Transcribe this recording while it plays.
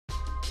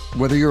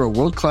Whether you're a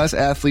world-class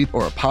athlete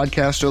or a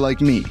podcaster like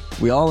me,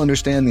 we all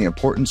understand the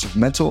importance of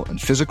mental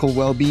and physical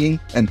well-being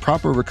and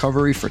proper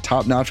recovery for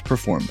top-notch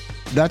performance.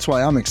 That's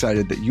why I'm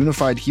excited that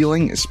Unified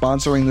Healing is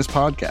sponsoring this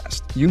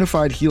podcast.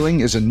 Unified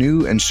Healing is a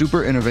new and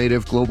super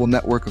innovative global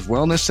network of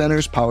wellness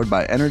centers powered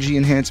by Energy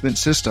Enhancement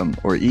System,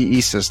 or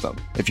EE System.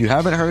 If you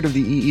haven't heard of the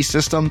EE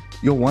System,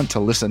 you'll want to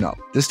listen up.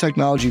 This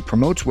technology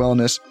promotes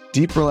wellness,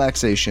 deep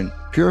relaxation,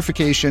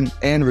 purification,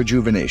 and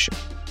rejuvenation.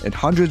 In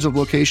hundreds of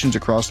locations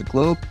across the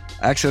globe,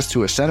 access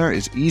to a center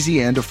is easy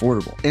and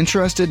affordable.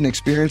 Interested in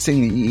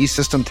experiencing the EE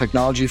System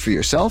technology for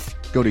yourself?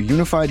 Go to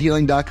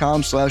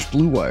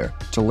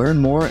unifiedhealing.com/bluewire to learn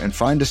more and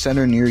find a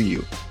center near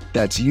you.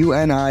 That's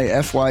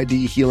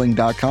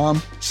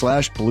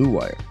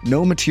unifydhealing.com/bluewire.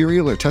 No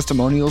material or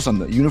testimonials on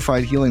the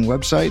Unified Healing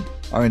website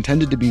are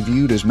intended to be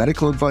viewed as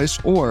medical advice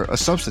or a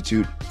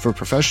substitute for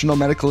professional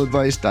medical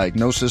advice,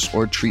 diagnosis,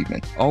 or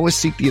treatment. Always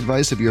seek the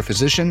advice of your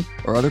physician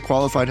or other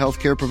qualified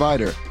healthcare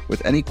provider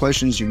with any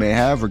questions you may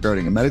have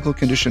regarding a medical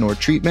condition or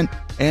treatment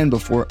and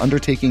before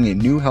undertaking a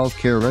new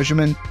healthcare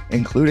regimen,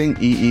 including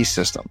EE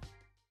System.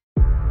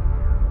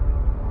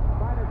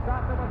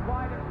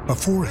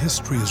 Before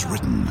history is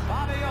written,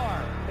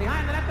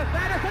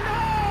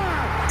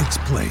 it's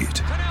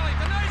played.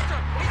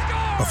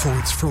 Before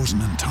it's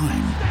frozen in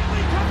time,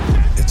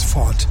 it's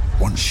fought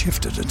one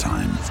shift at a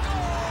time.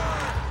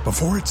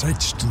 Before it's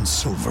etched in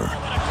silver,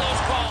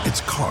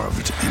 it's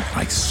carved in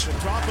ice.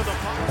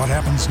 What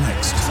happens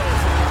next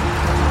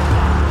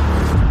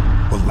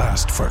will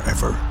last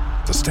forever.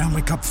 The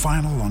Stanley Cup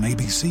Final on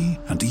ABC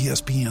and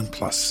ESPN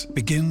Plus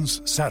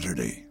begins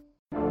Saturday.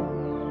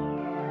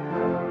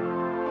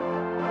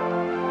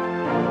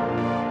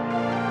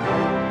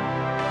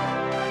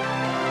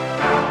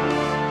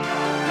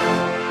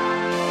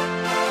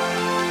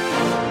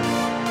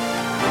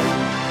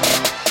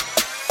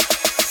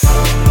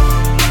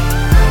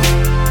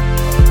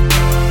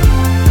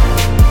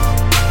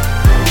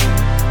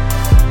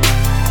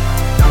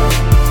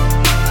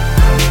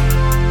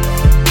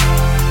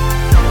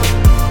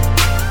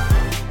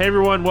 Hey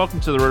everyone, welcome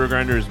to the Roto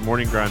Grinders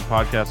Morning Grind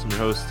Podcast. I'm your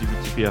host, Stevie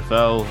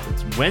TPFL.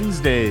 It's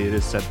Wednesday. It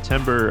is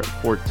September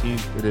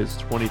 14th. It is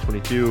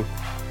 2022.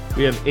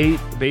 We have 8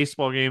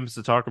 baseball games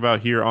to talk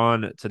about here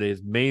on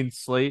today's main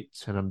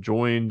slate, and I'm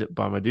joined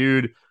by my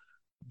dude,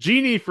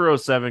 Genie for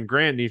 07,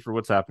 Grant Neefer.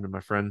 What's happening,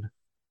 my friend?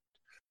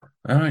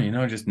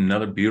 Just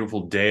another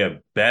beautiful day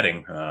of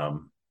betting. I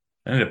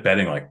ended up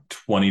betting like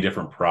 20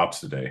 different props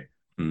today.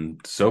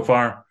 And so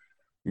far,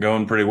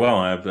 going pretty well.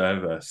 I have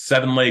a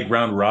 7-leg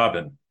round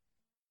robin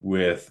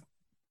with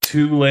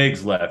 2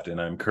 legs left, and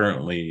I'm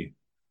currently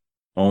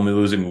only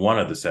losing one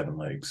of the 7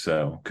 legs.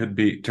 So could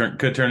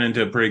turn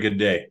into a pretty good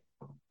day.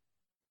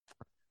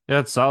 Yeah,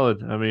 it's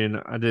solid. I mean,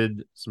 I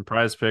did some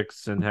prize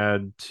picks and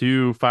had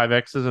 2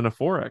 5Xs and a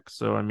 4X.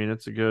 So, I mean,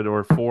 it's a good,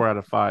 or 4 out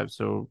of 5.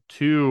 So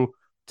 2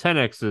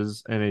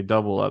 10Xs and a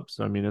double up.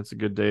 So, I mean, it's a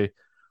good day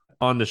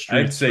on the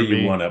street. I'd say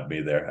you one-up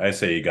me there. I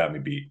say you got me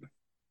beat.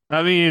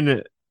 I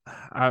mean,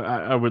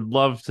 I would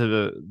love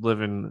to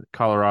live in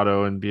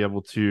Colorado and be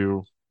able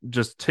to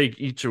just take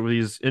each of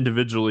these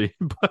individually,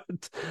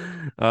 but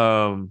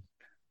I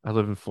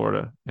live in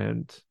Florida,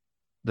 and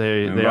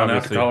they Move on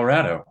out to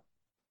Colorado.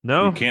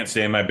 No, you can't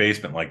stay in my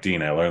basement like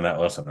Dean. I learned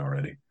that lesson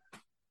already.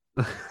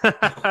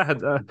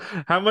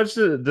 How much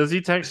does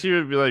he text you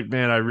and be like,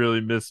 "Man, I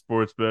really miss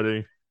sports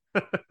betting"?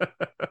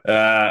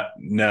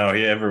 No,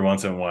 he every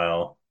once in a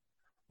while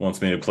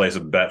wants me to place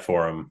a bet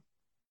for him.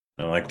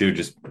 I'm like, dude,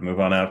 just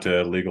move on out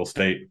to a legal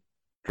state.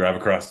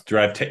 Drive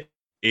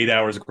 8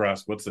 hours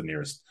across. What's the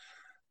nearest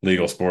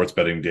legal sports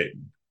betting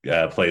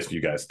place for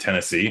you guys?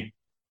 Tennessee?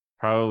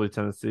 Probably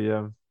Tennessee,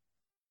 yeah.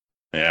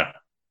 Yeah.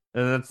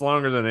 And it's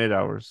longer than 8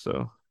 hours,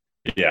 so.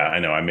 Yeah, I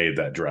know. I made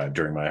that drive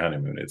during my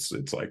honeymoon. It's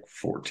like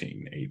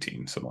 14,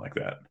 18, something like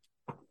that.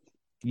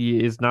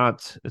 Yeah, it's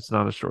not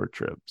a short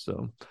trip,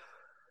 so.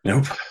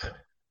 Nope.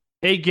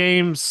 8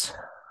 games.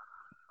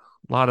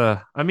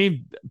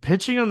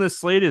 Pitching on this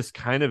slate is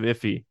kind of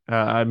iffy.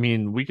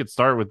 We could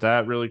start with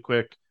that really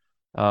quick.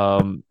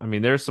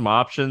 There's some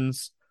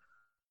options.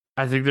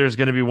 I think there's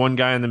going to be one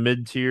guy in the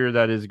mid tier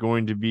that is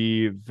going to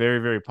be very,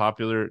 very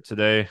popular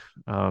today.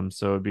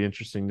 So it'd be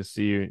interesting to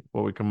see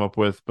what we come up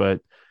with, but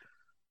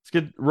let's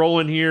get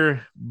rolling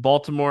here.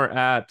 Baltimore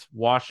at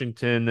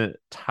Washington.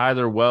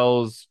 Tyler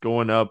Wells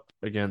going up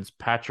against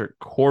Patrick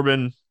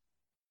Corbin.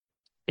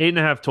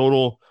 8.5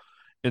 total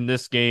in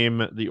this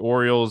game. The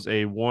Orioles,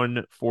 a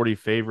 140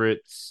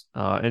 favorites.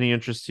 Any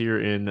interest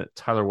here in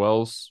Tyler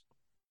Wells?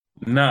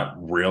 Not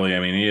really. I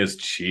mean, he is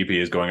cheap. He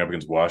is going up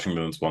against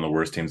Washington. It's one of the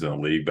worst teams in the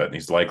league, but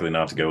he's likely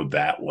not to go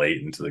that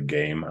late into the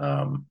game.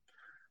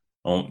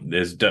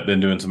 He's been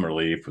doing some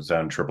relief. Was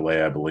out in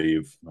AAA, I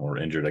believe, or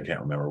injured. I can't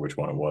remember which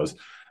one it was,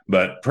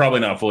 but probably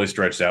not fully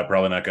stretched out.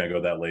 Probably not going to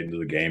go that late into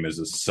the game. Is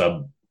a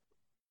subpar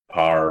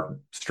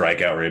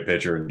strikeout rate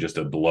pitcher and just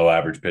a below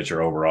average pitcher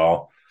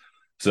overall.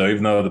 So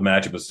even though the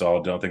matchup is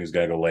solid, don't think he's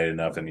going to go late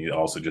enough, and he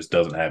also just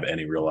doesn't have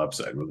any real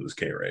upside with his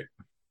K rate.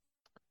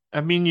 I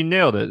mean, you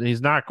nailed it.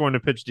 He's not going to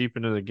pitch deep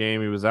into the game.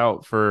 He was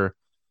out for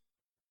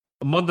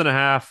a month and a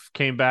half,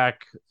 came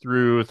back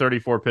through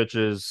 34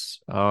 pitches.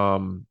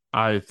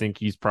 I think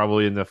he's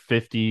probably in the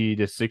 50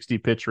 to 60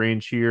 pitch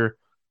range here.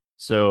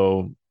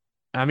 So,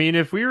 I mean,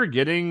 if we were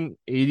getting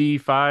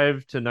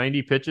 85 to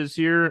 90 pitches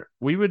here,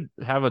 we would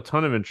have a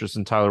ton of interest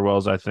in Tyler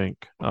Wells, I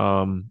think.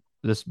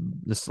 This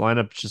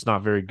lineup is just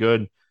not very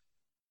good.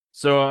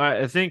 So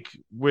I think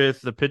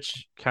with the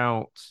pitch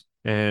count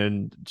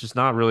and just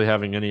not really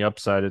having any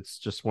upside, it's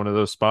just one of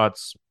those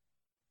spots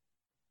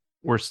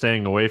we're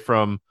staying away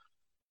from.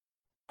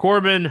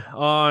 Corbin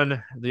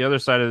on the other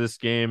side of this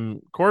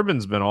game.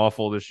 Corbin's been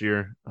awful this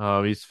year.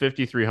 He's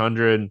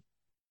 5,300.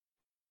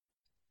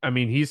 I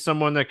mean, he's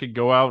someone that could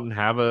go out and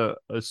have a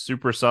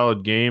super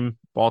solid game.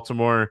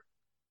 Baltimore,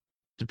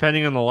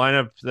 depending on the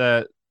lineup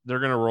that they're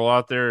going to roll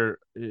out there,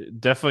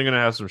 definitely going to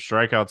have some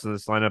strikeouts in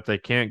this lineup. They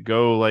can't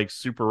go like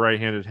super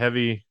right-handed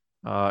heavy.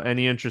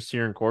 Any interest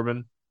here in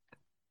Corbin?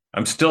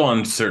 I'm still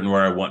uncertain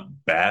where I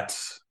want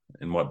bats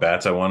and what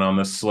bats I want on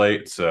this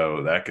slate,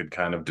 so that could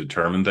kind of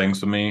determine things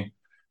for me.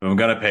 If I'm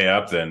going to pay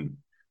up, then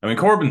I mean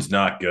Corbin's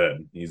not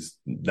good. He's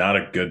not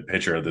a good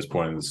pitcher at this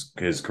point in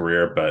his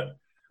career, but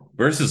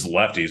versus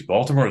lefties,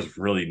 Baltimore is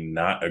really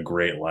not a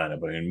great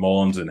lineup. I mean,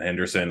 Mullins and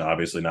Henderson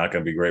obviously not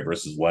going to be great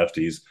versus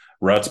lefties.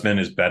 Rutzman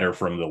is better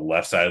from the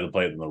left side of the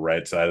plate than the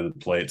right side of the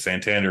plate.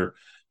 Santander,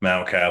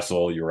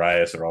 Mountcastle,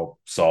 Urias are all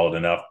solid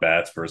enough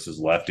bats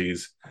versus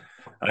lefties.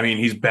 I mean,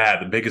 he's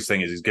bad. The biggest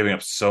thing is he's giving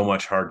up so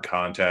much hard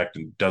contact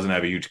and doesn't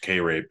have a huge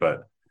K rate,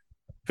 but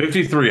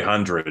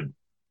 5,300,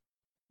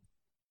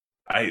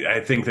 I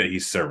think that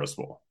he's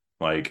serviceable.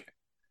 Like,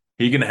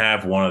 he can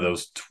have one of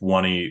those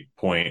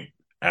 20-point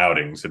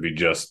outings if he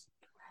just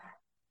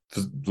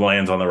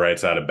lands on the right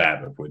side of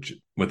BABIP, which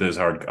with his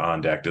hard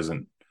contact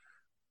isn't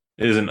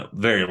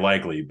very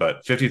likely.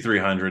 But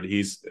 5,300,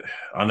 he's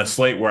on a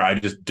slate where I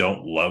just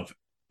don't love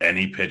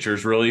any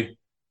pitchers really.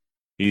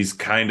 He's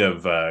kind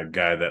of a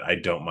guy that I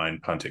don't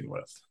mind punting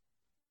with.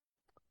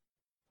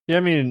 Yeah, I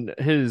mean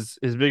his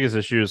biggest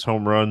issue is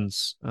home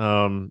runs.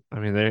 I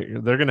mean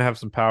they're going to have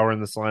some power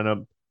in this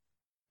lineup.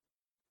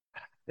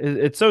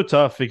 It's so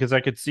tough because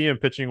I could see him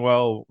pitching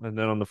well, and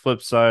then on the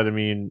flip side, I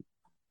mean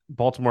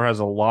Baltimore has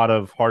a lot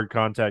of hard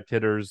contact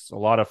hitters, a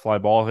lot of fly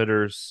ball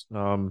hitters,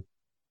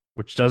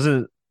 which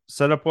doesn't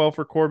set up well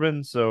for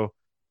Corbin. So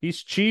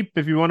he's cheap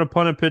if you want to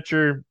punt a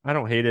pitcher. I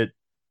don't hate it.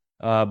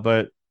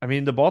 But I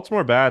mean, the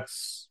Baltimore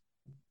bats,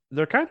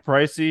 they're kind of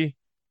pricey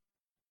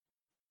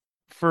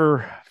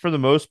for the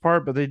most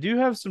part, but they do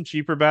have some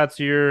cheaper bats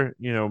here.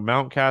 You know,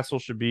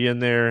 Mountcastle should be in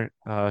there.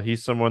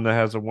 He's someone that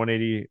has a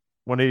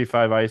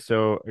 185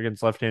 ISO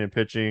against left-handed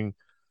pitching.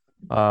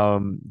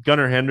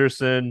 Gunnar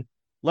Henderson,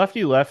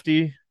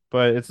 lefty,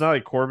 but it's not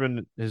like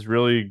Corbin is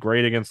really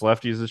great against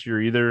lefties this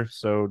year either.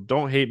 So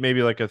don't hate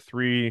maybe like a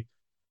three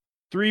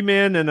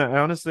man, and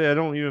honestly, I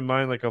don't even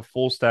mind like a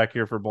full stack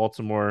here for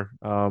Baltimore.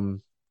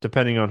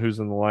 Depending on who's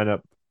in the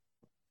lineup.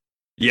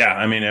 Yeah,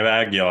 I mean, if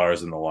Aguilar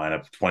is in the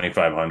lineup,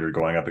 2,500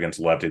 going up against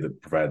a lefty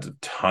that provides a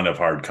ton of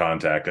hard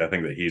contact, I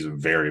think that he's a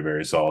very,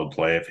 very solid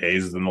play. If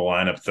Hayes is in the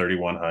lineup,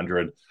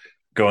 3,100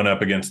 going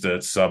up against a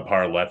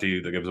subpar lefty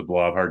that gives a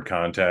blow of hard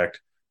contact,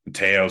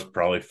 Mateo's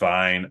probably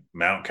fine.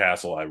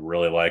 Mountcastle, I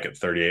really like at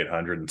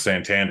 3,800, and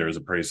Santander is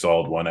a pretty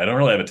solid one. I don't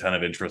really have a ton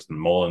of interest in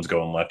Mullins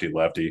going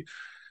lefty.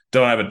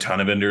 Don't have a ton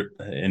of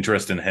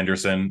interest in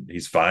Henderson.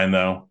 He's fine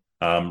though.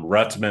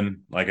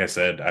 Rutzman, like I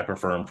said, I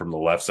prefer him from the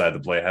left side of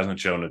the plate.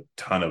 Hasn't shown a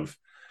ton of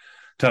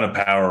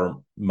power,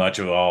 much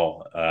of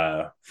all,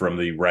 from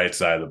the right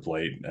side of the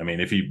plate. I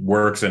mean, if he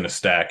works in a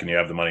stack and you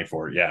have the money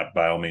for it, yeah,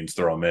 by all means,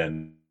 throw him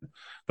in.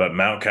 But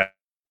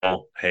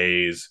Mountcastle,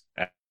 Hayes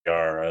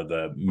are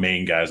the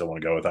main guys I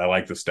want to go with. I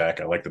like the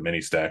stack. I like the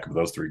mini stack of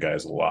those three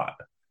guys a lot.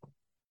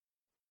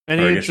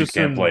 Any or I guess you interest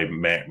can't in play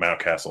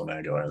Mountcastle and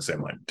Aguilar in the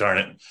same line. Darn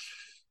it.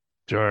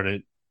 Darn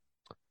it.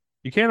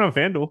 You can on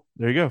FanDuel.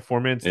 There you go.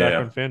 4-man stack Yeah.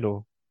 on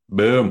FanDuel.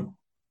 Boom.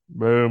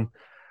 Boom.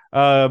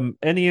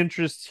 Any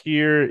interest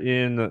here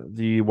in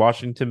the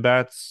Washington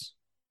bats?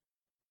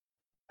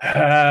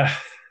 I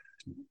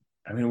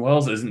mean,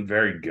 Wells isn't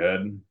very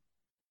good.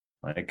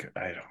 Like,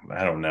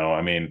 I don't know.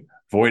 I mean,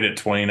 Void at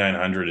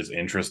 2,900 is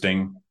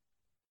interesting.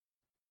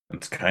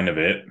 That's kind of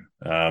it.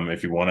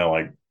 If you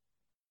want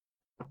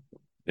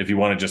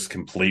to just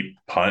complete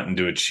punt and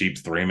do a cheap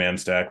 3-man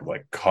stack with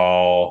like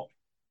Call,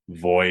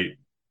 Voit,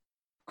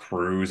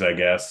 Cruz, I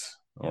guess,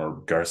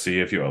 or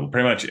Garcia, if you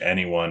pretty much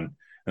anyone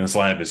in this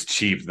lineup is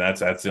cheap. That's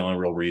the only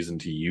real reason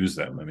to use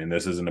them. I mean,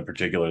 this isn't a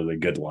particularly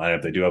good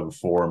lineup. They do have a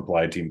 4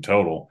 implied team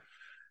total,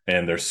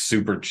 and they're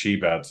super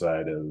cheap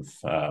outside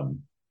of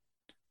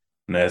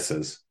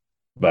Nesses,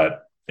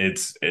 but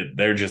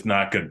they're just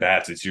not good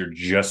bats. You're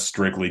just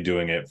strictly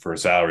doing it for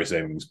salary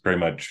savings. Pretty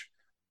much,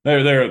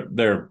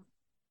 they're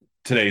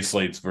today's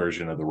slate's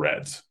version of the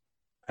Reds.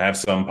 Have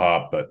some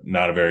pop, but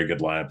not a very good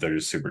lineup. They're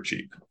just super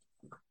cheap.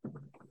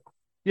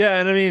 Yeah,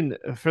 and I mean,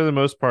 for the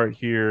most part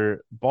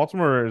here,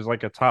 Baltimore is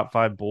like a top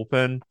 5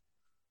 bullpen.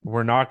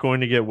 We're not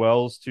going to get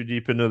Wells too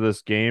deep into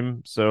this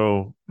game,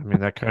 so I mean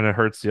that kind of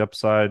hurts the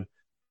upside.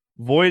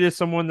 Voit is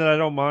someone that I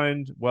don't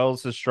mind.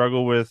 Wells has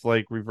struggled with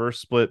like reverse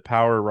split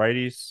power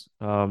righties.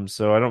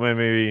 So I don't mind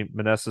maybe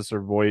Meneses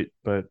or Voit,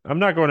 but I'm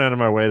not going out of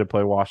my way to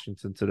play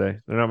Washington today.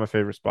 They're not my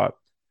favorite spot.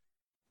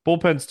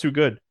 Bullpen's too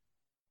good.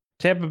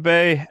 Tampa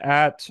Bay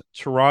at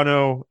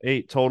Toronto,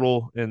 8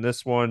 total in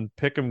this one.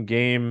 Pick'em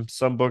game.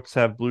 Some books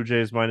have Blue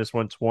Jays minus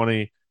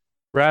 120.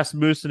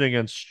 Rasmussen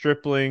against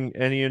Stripling.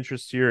 Any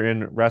interest here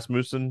in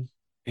Rasmussen?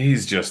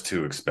 He's just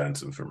too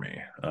expensive for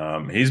me.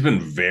 He's been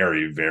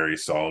very, very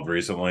solid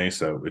recently.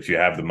 So if you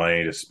have the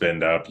money to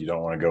spend up, you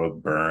don't want to go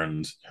with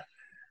Burns,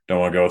 don't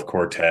want to go with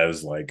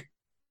Cortez. Like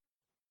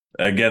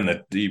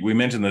again, we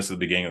mentioned this at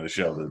the beginning of the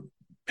show. The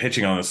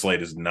pitching on the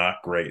slate is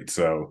not great.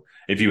 So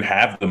if you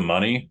have the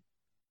money,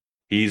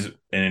 he's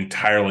an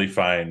entirely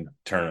fine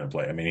tournament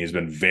play. I mean, he's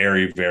been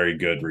very, very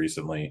good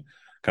recently.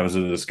 Comes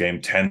into this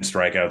game, 10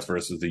 strikeouts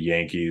versus the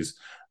Yankees,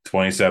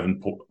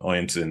 27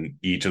 points in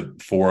each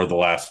of 4 of the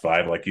last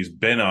 5. Like he's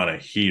been on a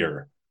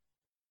heater.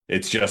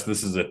 It's just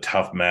this is a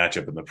tough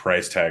matchup, and the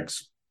price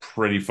tag's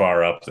pretty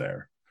far up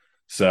there.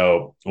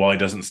 So while he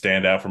doesn't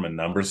stand out from a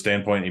numbers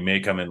standpoint, he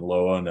may come in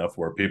low enough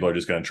where people are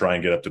just going to try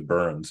and get up to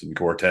Burns and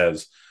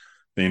Cortez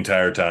the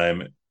entire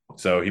time.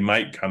 So he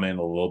might come in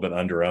a little bit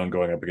under-owned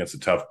going up against a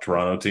tough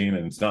Toronto team.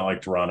 And it's not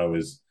like Toronto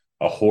is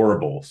a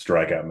horrible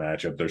strikeout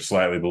matchup. They're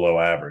slightly below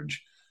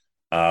average.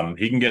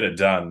 He can get it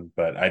done,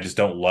 but I just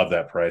don't love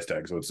that price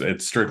tag. So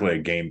it's strictly a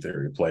game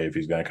theory play if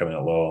he's going to come in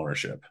at low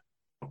ownership.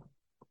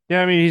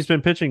 Yeah, I mean, he's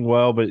been pitching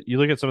well, but you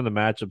look at some of the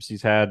matchups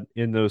he's had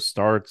in those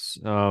starts,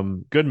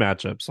 good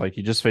matchups. Like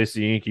he just faced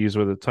the Yankees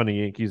with a ton of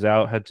Yankees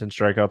out, had 10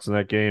 strikeouts in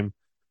that game.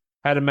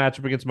 Had a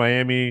matchup against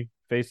Miami,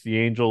 faced the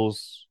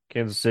Angels,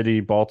 Kansas City,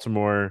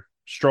 Baltimore,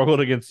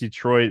 struggled against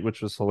Detroit,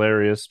 which was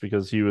hilarious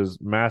because he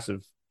was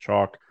massive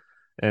chalk.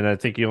 And I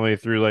think he only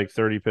threw like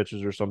 30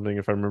 pitches or something,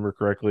 if I remember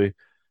correctly.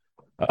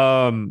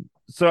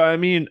 So I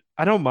mean,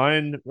 I don't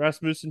mind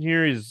Rasmussen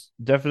here. He's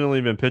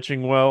definitely been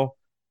pitching well.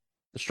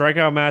 The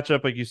strikeout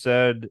matchup, like you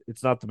said,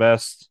 it's not the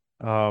best.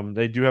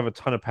 They do have a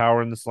ton of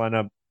power in this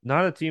lineup.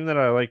 Not a team that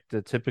I like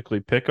to typically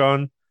pick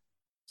on.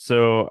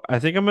 So I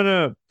think I'm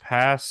gonna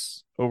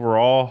pass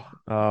overall.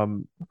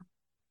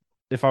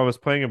 If I was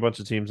playing a bunch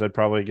of teams, I'd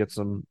probably get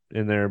some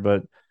in there,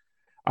 but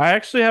I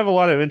actually have a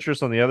lot of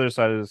interest on the other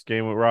side of this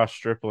game with Ross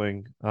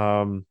Stripling.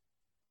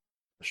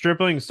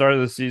 Stripling started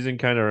the season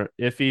kind of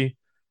iffy,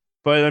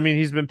 but I mean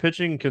he's been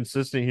pitching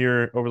consistent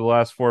here over the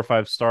last 4 or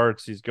 5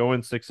 starts. He's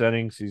going 6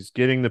 innings. He's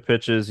getting the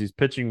pitches. He's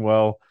pitching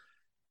well.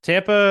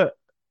 Tampa,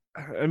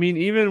 I mean,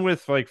 even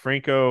with like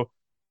Franco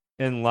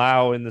and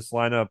Lau in this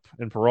lineup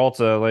and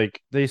Peralta,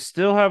 like they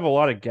still have a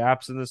lot of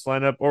gaps in this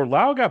lineup. Or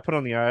Lau got put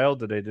on the IL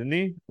today, didn't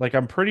he? Like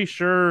I'm pretty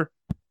sure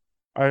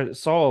I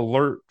saw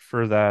alert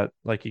for that.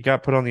 Like he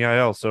got put on the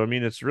IL. So I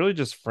mean, it's really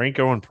just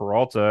Franco and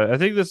Peralta. I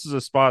think this is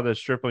a spot that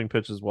Stripling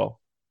pitches well.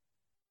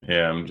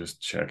 Yeah, I'm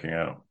just checking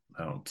out.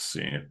 I don't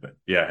see anything.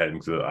 Yeah,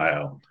 heading to the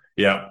IL.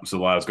 Yeah, so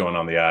Lau's going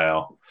on the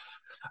IL.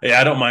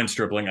 Yeah, I don't mind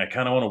Stripling. I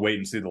kind of want to wait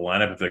and see the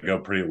lineup if they go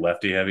pretty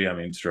lefty heavy. I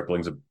mean,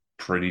 Stripling's a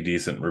pretty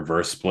decent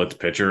reverse splits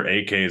pitcher.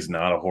 AK is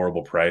not a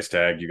horrible price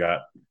tag. You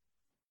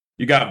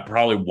got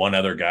probably one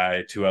other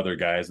guy, 2 other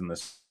guys in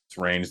this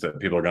range that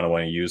people are going to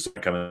want to use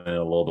coming in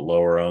a little bit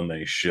lower on than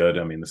they should.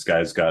 I mean, this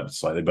guy's got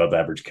slightly above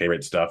average K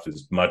rate stuff,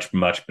 is much,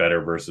 much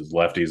better versus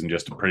lefties and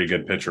just a pretty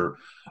good pitcher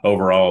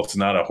overall. It's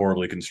not a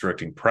horribly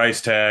constricting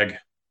price tag.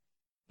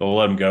 They'll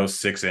let him go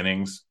 6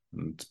 innings.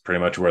 It's pretty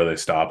much where they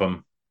stop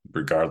him,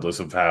 regardless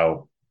of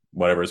how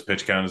whatever his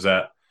pitch count is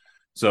at.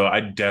 So I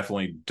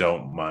definitely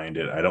don't mind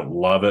it. I don't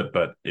love it,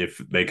 but if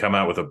they come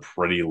out with a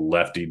pretty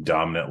lefty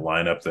dominant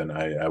lineup, then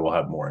I will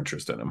have more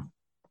interest in him.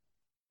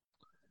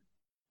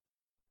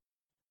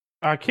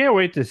 I can't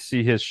wait to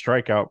see his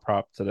strikeout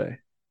prop today.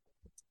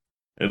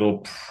 It'll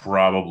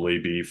probably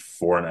be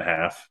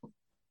 4.5.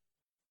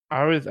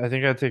 I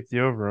think I'd take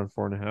the over on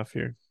 4.5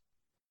 here.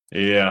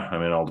 Yeah, I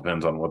mean, it all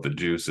depends on what the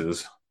juice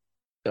is.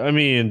 I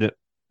mean,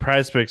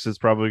 Prize Picks is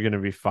probably going to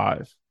be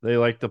 5. They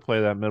like to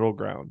play that middle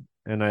ground,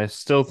 and I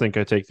still think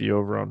I take the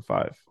over on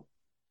 5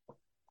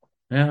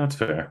 Yeah, that's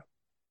fair.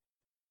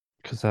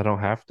 because I don't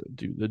have to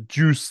do the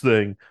juice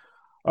thing.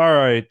 All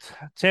right,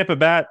 Tampa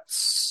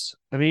Bats.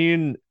 I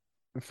mean,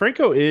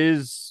 Franco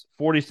is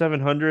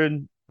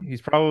 4,700.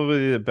 He's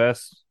probably the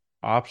best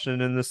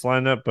option in this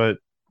lineup, but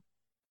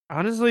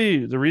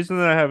honestly, the reason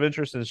that I have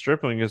interest in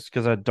Stripling is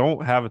because I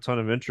don't have a ton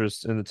of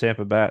interest in the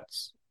Tampa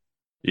Bats.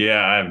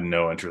 Yeah, I have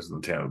no interest in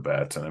the Tampa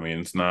Bats. And I mean,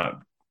 it's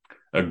not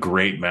a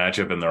great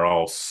matchup, and they're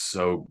all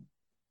so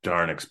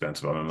darn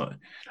expensive. I mean,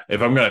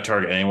 if I'm going to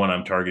target anyone,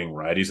 I'm targeting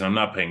righties, and I'm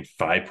not paying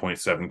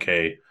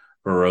 5.7K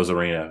for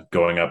Rosarina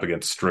going up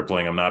against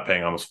Stripling. I'm not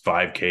paying almost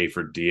 5K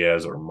for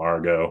Diaz or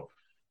Margot.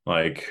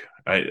 Like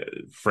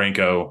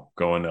Franco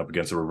going up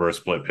against a reverse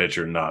split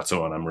pitcher, not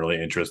someone I'm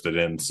really interested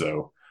in.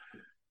 So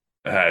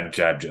I'd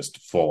just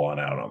full on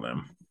out on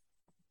them.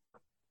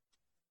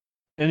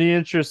 Any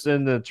interest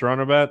in the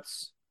Toronto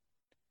Bats?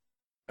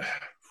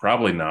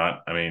 Probably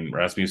not. I mean,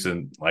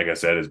 Rasmussen, like I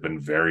said, has been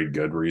very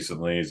good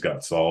recently. He's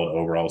got solid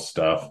overall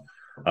stuff.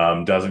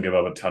 Doesn't give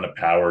up a ton of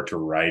power to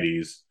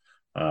righties.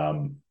 I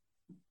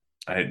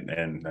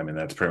mean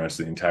that's pretty much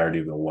the entirety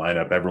of the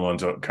lineup.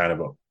 Everyone's kind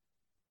of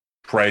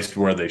priced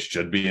where they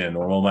should be in a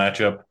normal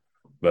matchup,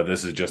 but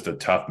this is just a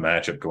tough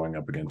matchup going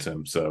up against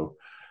him. So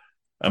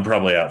I'm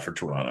probably out for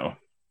Toronto.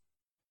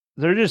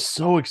 They're just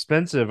so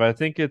expensive. I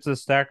think it's a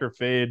stack or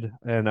fade,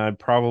 and I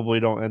probably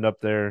don't end up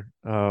there.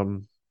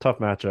 Tough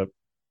matchup.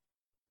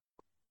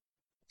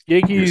 If you're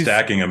Yankees,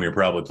 stacking them, you're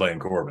probably playing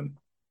Corbin.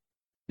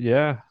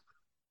 yeah,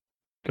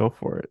 go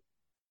for it.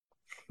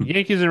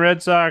 Yankees and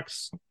Red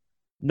Sox,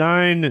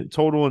 9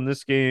 total in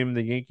this game.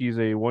 The Yankees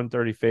a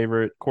 130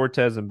 favorite.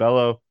 Cortez and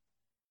Bello.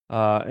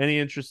 Any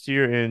interest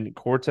here in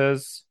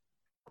Cortez?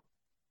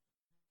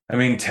 I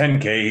mean,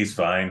 10K, he's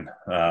fine.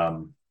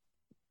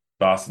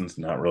 Boston's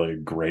not really a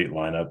great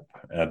lineup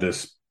at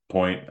this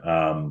point.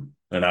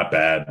 They're not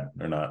bad.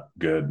 They're not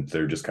good.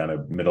 They're just kind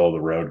of middle of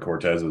the road.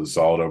 Cortez is a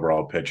solid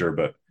overall pitcher,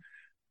 but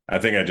I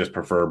think I just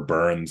prefer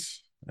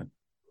Burns.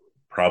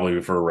 Probably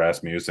prefer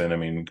Rasmussen. I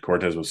mean,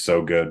 Cortez was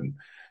so good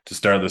to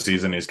start the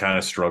season. He's kind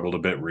of struggled a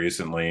bit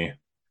recently.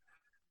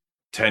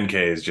 10K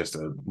is just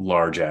a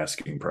large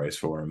asking price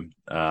for him.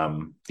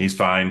 He's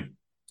fine.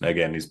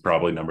 Again, he's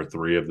probably number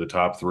 3 of the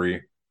top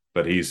 3,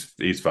 but he's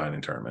fine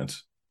in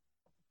tournaments.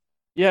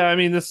 Yeah, I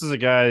mean, this is a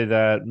guy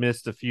that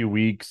missed a few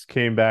weeks,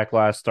 came back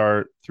last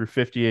start, threw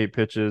 58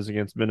 pitches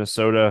against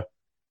Minnesota.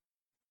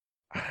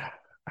 I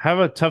have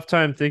a tough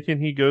time thinking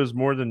he goes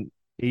more than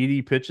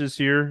 80 pitches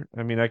here.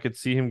 I mean, I could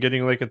see him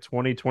getting like a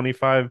 20,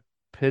 25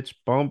 pitch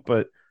bump,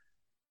 but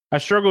I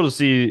struggle to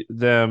see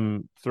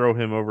them throw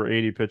him over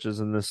 80 pitches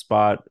in this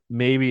spot,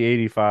 maybe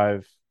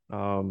 85.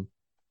 10K,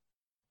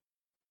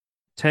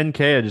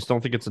 I just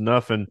don't think it's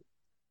enough. And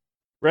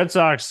Red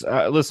Sox,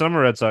 listen, I'm a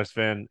Red Sox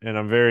fan and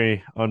I'm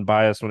very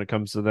unbiased when it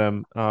comes to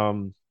them.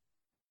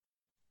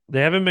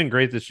 They haven't been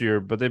great this year,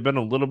 but they've been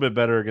a little bit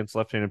better against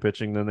left-handed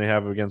pitching than they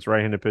have against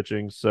right-handed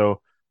pitching. So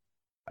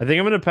I think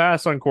I'm going to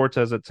pass on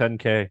Cortez at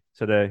 10K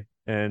today.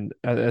 And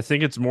I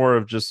think it's more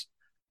of just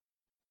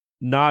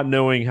not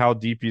knowing how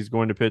deep he's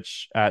going to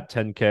pitch at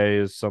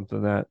 10K is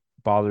something that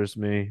bothers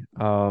me.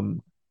 Any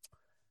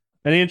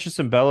interest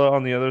in Bella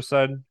on the other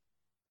side?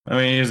 I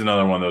mean, he's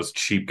another one of those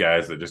cheap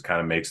guys that just kind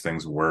of makes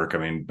things work. I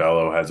mean,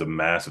 Bello has a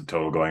massive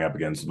total going up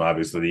against him.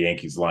 Obviously, the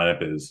Yankees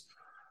lineup is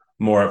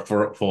more at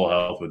full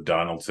health with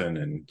Donaldson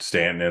and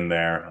Stanton in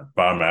there.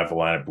 Bottom half of the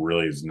lineup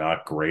really is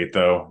not great,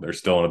 though. They're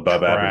still an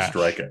above average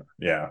Trash. strikeout.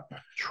 Yeah.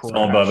 Still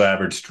an above Trash.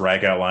 average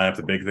strikeout lineup.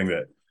 The big thing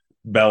that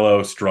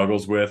Bello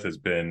struggles with has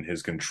been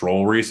his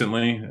control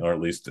recently, or at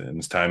least in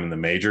his time in the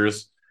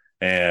majors.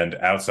 And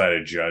outside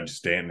of Judge,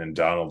 Stanton, and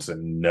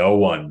Donaldson, no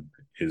one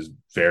is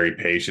very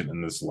patient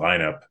in this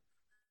lineup.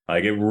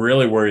 Like it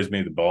really worries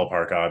me the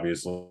ballpark,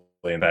 obviously,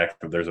 in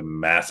fact that there's a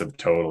massive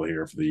total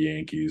here for the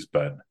Yankees.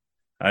 But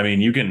I mean,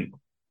 you can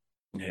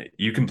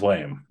play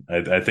him.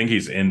 I think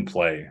he's in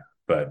play,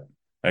 but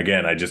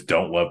again, I just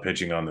don't love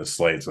pitching on this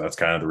slate, so that's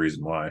kind of the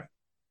reason why.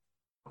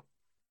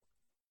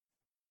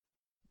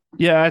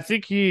 Yeah, I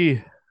think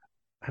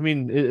I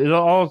mean, it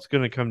all is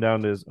going to come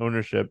down to his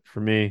ownership for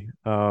me.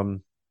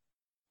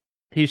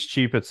 He's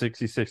cheap at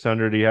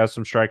 6,600. He has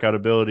some strikeout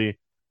ability.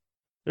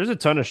 There's a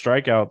ton of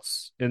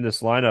strikeouts in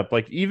this lineup.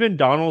 Like even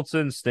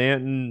Donaldson,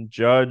 Stanton,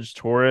 Judge,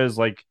 Torres,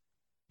 like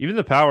even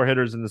the power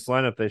hitters in this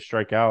lineup, they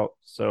strike out.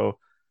 So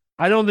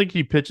I don't think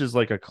he pitches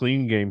like a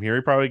clean game here.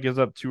 He probably gives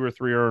up 2 or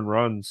 3 earned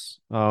runs.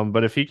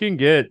 But if he can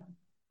get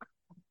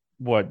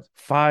what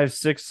 5,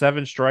 6,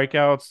 7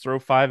 strikeouts, throw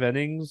 5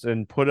 innings,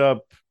 and put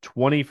up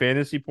 20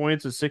 fantasy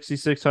points at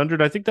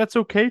 6,600, I think that's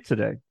okay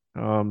today.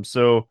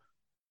 So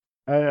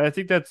I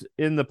think that's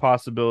in the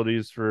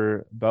possibilities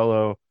for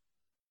Bello.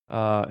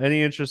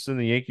 Any interest in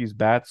the Yankees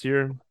bats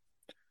here?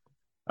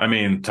 I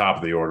mean, top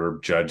of the order,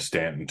 Judge,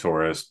 Stanton,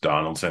 Torres,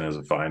 Donaldson is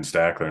a fine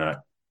stack. They're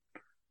not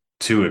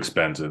too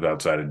expensive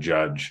outside of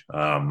Judge.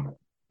 I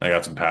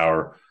got some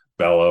power.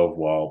 Bello,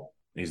 while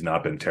he's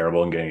not been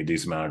terrible and getting a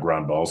decent amount of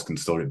ground balls, can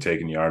still get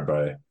taken yard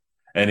by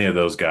any of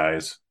those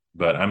guys.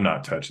 But I'm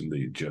not touching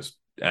the just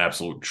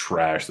absolute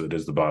trash that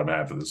is the bottom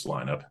half of this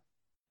lineup.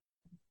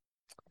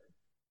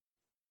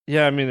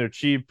 Yeah, I mean they're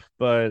cheap,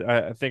 but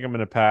I think I'm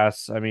gonna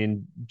pass. I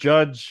mean,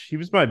 Judge, he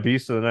was my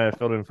beast of the night. I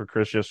filled in for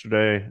Chris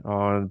yesterday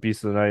on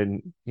Beast of the Night,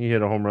 and he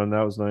hit a home run.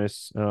 That was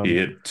nice. He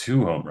hit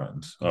 2 home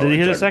runs. Oh, Did he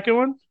hit a exactly. second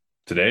one?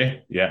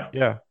 Today? Yeah.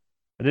 Yeah.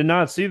 I did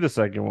not see the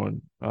second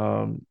one.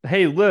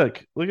 Hey,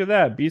 look at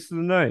that. Beast of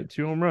the Night,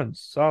 2 home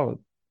runs. Solid.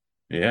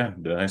 Yeah.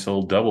 Nice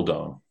little double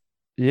dong.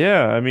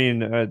 Yeah, I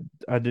mean,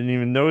 I didn't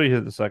even know he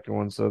hit the second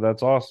one, so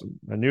that's awesome.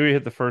 I knew he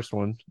hit the first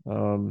one.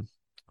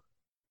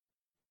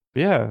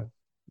 Yeah,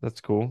 that's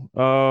cool.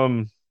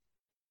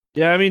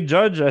 Yeah, I mean,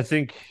 Judge, I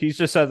think he's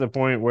just at the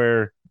point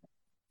where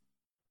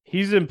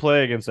he's in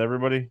play against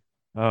everybody.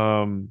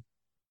 Um,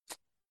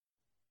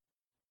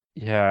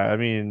 yeah, I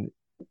mean,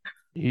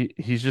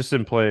 he's just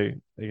in play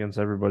against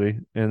everybody.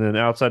 And then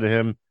outside of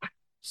him,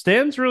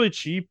 Stan's really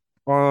cheap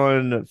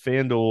on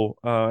FanDuel.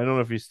 I don't know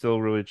if he's still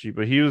really cheap,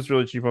 but he was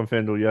really cheap on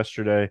FanDuel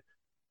yesterday.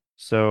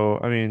 So,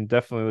 I mean,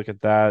 definitely look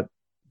at that.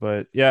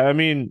 But yeah, I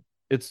mean,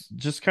 it's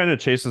just kind of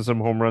chasing some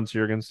home runs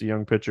here against a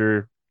young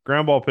pitcher.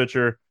 ground ball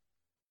pitcher.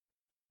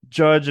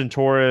 Judge and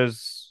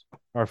Torres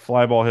are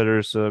fly ball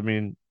hitters. So I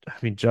mean,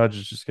 Judge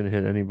is just going to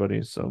hit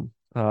anybody. So,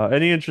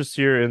 any interest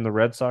here in the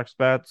Red Sox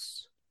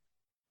bats?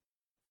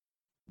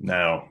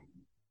 Now,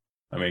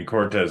 I mean,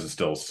 Cortez is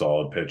still a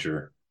solid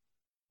pitcher.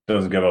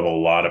 Doesn't give up a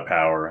lot of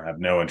power. I have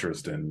no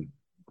interest in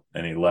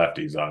any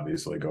lefties,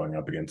 obviously, going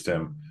up against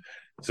him.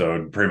 So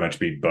it'd pretty much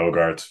be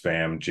Bogarts,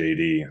 Pham,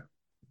 JD.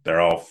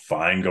 They're all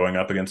fine going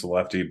up against a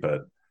lefty,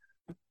 but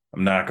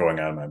I'm not going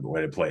out of my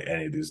way to play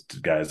any of these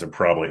guys. They're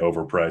probably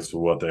overpriced for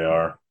what they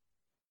are.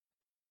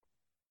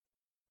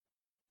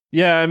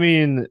 Yeah, I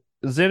mean,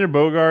 Xander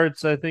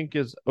Bogarts, I think,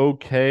 is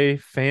okay.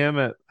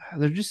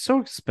 They're just so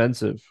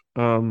expensive.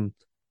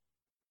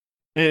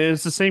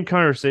 It's the same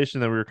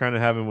conversation that we were kind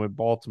of having with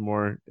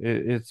Baltimore.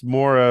 It's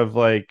more of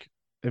like,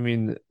 I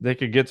mean, they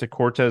could get to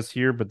Cortez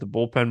here, but the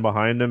bullpen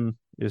behind him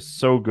is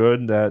so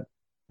good that,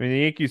 I mean, the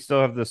Yankees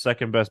still have the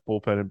second best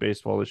bullpen in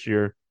baseball this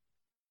year.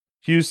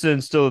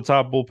 Houston's still the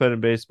top bullpen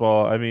in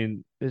baseball. I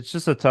mean, it's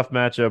just a tough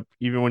matchup,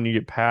 even when you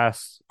get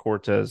past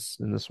Cortez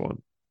in this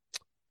one.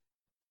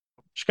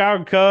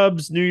 Chicago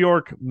Cubs, New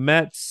York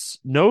Mets.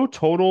 No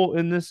total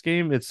in this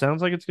game. It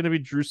sounds like it's going to be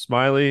Drew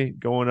Smiley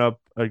going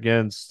up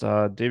against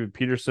David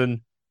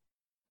Peterson.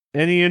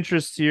 Any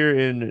interest here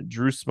in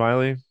Drew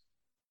Smiley?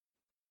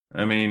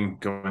 I mean,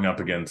 going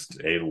up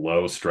against a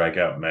low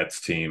strikeout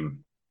Mets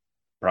team,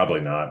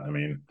 probably not. I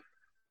mean,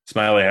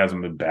 Smiley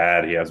hasn't been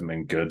bad. He hasn't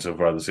been good so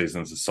far this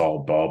season. It's a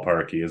solid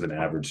ballpark. He is an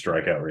average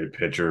strikeout rate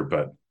pitcher,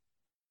 but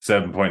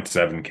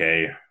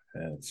 7.7K,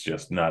 it's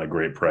just not a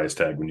great price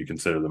tag when you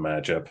consider the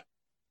matchup.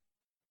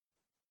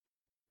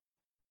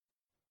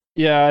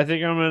 Yeah, I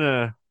think I'm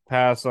gonna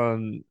pass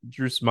on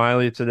Drew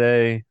Smiley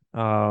today.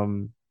 Have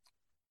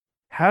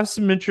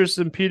some interest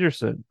in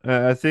Peterson.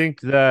 I think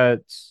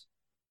that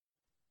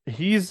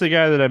he's the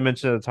guy that I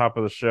mentioned at the top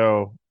of the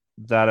show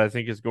that I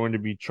think is going to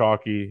be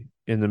chalky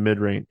in the mid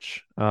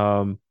range.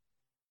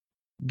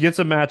 Gets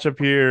a matchup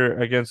here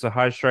against a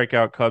high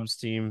strikeout Cubs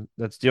team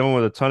that's dealing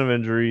with a ton of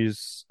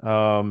injuries.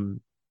 I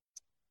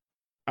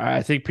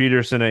think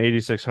Peterson at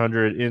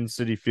 8,600 in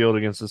Citi Field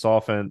against this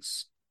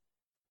offense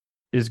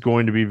is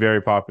going to be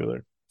very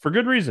popular for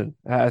good reason.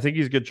 I think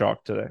he's good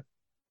chalk today.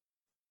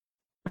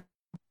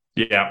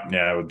 Yeah,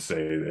 I would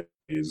say that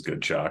he's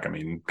good chalk. I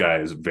mean, guy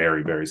is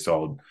very, very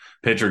solid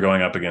pitcher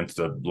going up against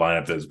a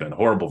lineup that has been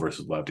horrible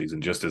versus lefties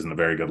and just isn't a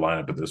very good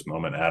lineup at this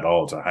moment at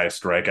all. It's a high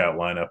strikeout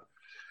lineup.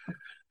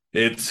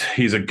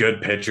 He's a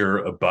good pitcher,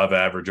 above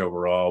average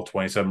overall,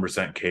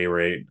 27% K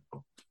rate.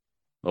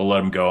 They'll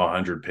let him go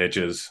 100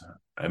 pitches.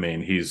 I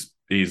mean, he's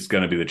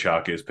going to be the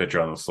chalkiest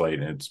pitcher on the slate,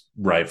 and it's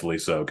rightfully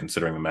so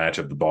considering the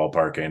matchup, the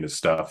ballpark, and his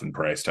stuff and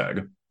price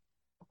tag.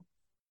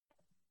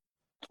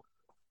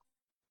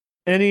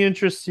 Any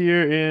interest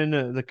here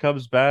in the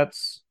Cubs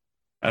bats?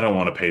 I don't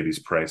want to pay these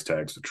price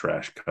tags for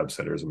trash Cubs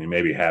hitters. I mean,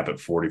 maybe Happ at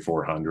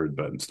 4,400,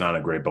 but it's not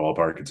a great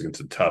ballpark. It's against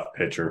a tough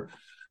pitcher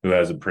who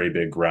has a pretty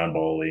big ground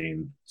ball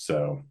lean.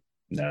 So,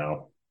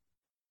 no.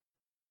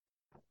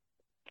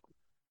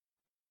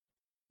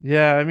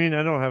 Yeah, I mean,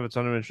 I don't have a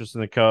ton of interest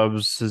in the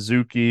Cubs.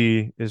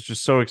 Suzuki is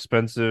just so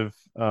expensive.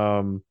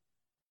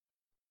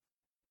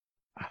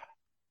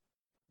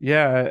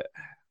 Yeah,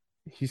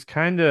 he's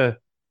kind of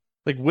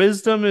like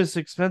Wisdom is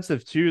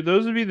expensive too.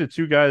 Those would be the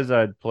two guys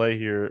I'd play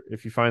here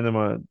if you find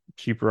them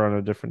cheaper on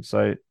a different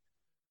site.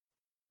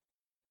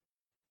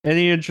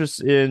 Any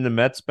interest in the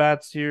Mets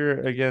bats here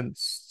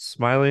against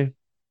Smiley?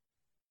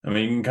 I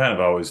mean, you can kind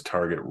of always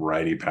target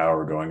righty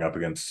power going up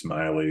against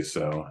Smiley.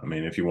 So, I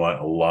mean, if you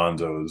want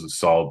Alonso as a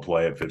solid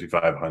play at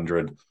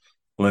 5,500,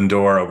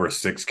 Lindor over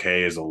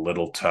 6K is a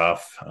little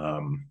tough.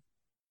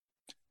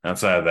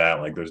 Outside of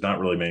that, like, there's not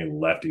really many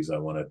lefties I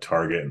want to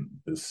target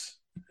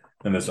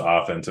in this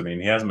offense. I mean,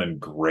 he hasn't been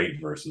great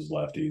versus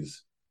lefties.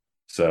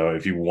 So,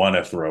 if you want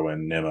to throw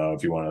in Nimmo,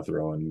 if you want to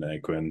throw in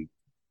Naquin,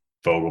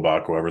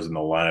 Vogelbach, whoever's in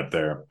the lineup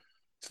there,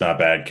 it's not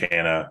bad.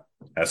 Canna,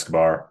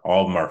 Escobar,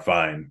 all of them are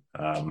fine.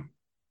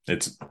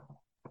 It's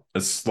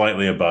a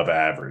slightly above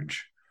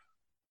average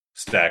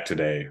stack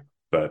today,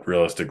 but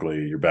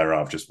realistically, you're better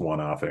off just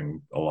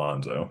one-offing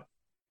Alonso.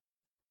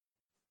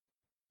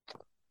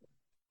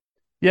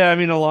 Yeah, I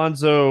mean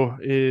Alonso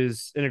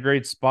is in a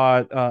great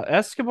spot.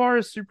 Escobar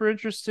is super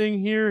interesting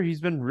here.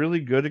 He's been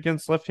really good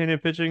against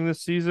left-handed pitching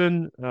this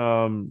season.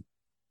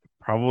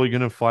 Probably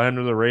going to fly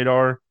under the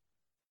radar.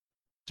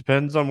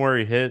 Depends on where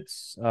he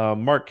hits.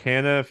 Mark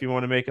Canha, if you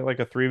want to make it like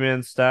a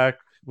three-man stack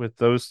with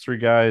those three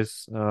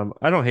guys.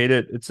 I don't hate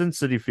it. It's in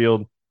Citi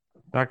Field.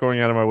 Not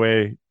going out of my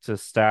way to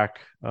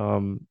stack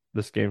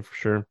this game for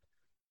sure.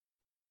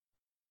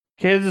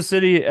 Kansas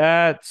City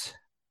at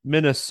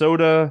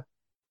Minnesota.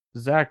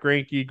 Zach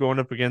Greinke going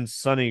up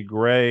against Sonny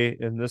Gray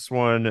in this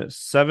one.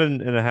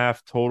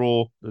 7.5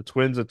 total. The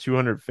Twins a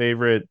 200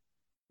 favorite.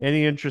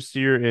 Any interest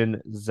here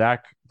in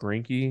Zach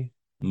Greinke?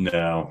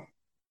 No.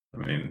 I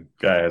mean,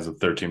 guy has a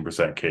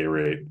 13% K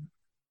rate.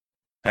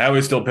 How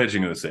he's still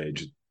pitching at this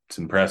age, it's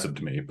impressive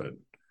to me, but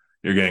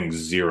you're getting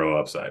zero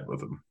upside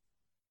with him.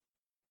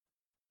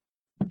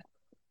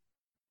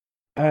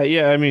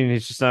 Yeah, I mean,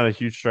 he's just not a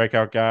huge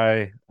strikeout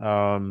guy.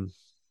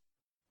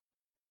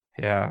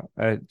 Yeah,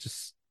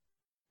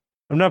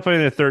 I'm not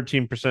putting a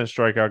 13%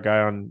 strikeout guy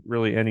on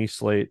really any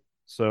slate,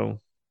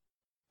 so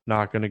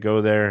not going to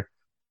go there.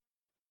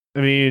 I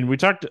mean, we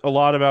talked a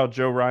lot about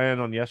Joe Ryan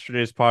on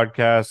yesterday's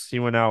podcast. He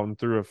went out and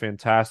threw a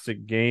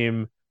fantastic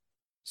game.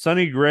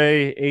 Sonny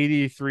Gray,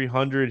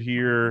 8,300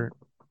 here,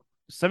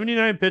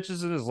 79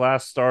 pitches in his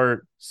last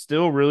start.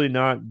 Still really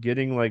not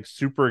getting like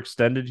super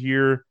extended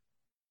here.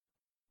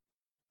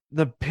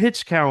 The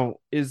pitch count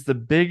is the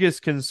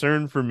biggest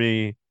concern for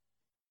me.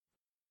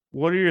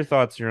 What are your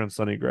thoughts here on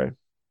Sonny Gray?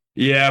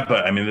 Yeah,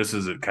 but I mean, this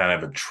is a kind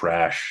of a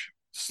trash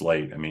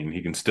slate. I mean,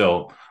 he can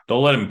still,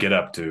 they'll let him get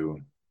up to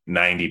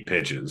 90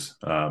 pitches.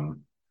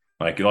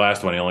 Like the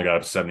last one, he only got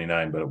up to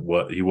 79,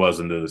 but he was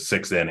into the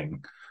sixth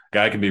inning.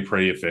 Guy can be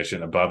pretty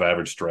efficient, above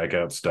average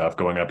strikeout stuff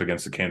going up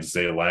against the Kansas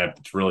City lineup.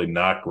 It's really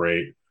not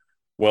great.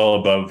 Well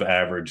above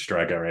average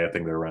strikeout rate. I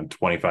think they're around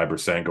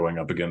 25% going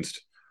up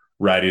against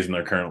righties in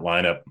their current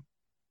lineup.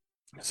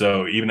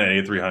 So even at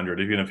 8,300,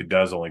 even if he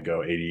does only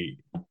go 80,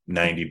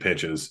 90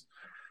 pitches,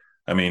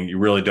 I mean, you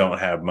really don't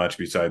have much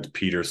besides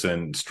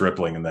Peterson,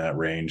 Stripling in that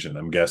range, and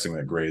I'm guessing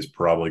that Gray's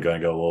probably going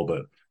to go a little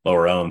bit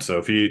lower owned. So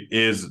if he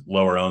is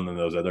lower owned than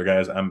those other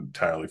guys, I'm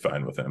entirely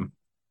fine with him.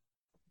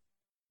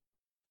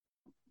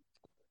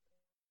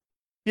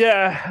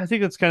 Yeah, I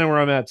think that's kind of where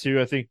I'm at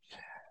too.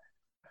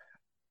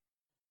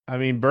 I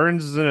mean,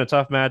 Burns is in a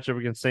tough matchup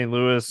against St.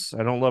 Louis.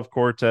 I don't love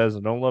Cortez. I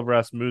don't love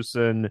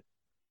Rasmussen.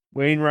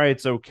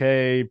 Wainwright's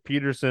okay.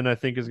 Peterson, I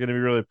think, is going to be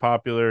really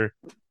popular.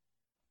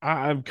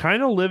 I'm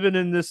kind of living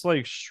in this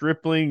like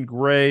Stripling,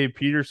 Gray,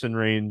 Peterson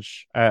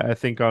range. I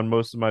think on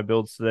most of my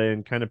builds today,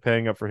 and kind of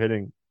paying up for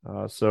hitting.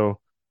 So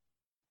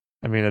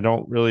I mean, I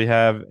don't really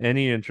have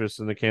any interest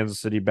in the Kansas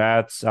City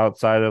Bats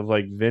outside of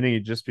like Vinny,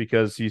 just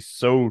because he's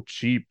so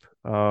cheap.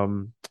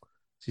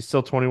 Is he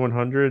still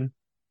 2,100?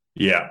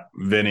 Yeah,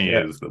 Vinny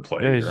Yeah, is the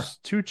play yeah, he's here.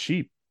 just too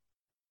cheap.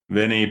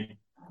 Vinny,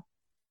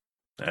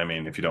 I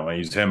mean, if you don't want to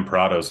use him,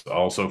 Prado's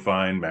also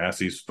fine.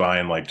 Massey's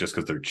fine, like just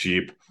because they're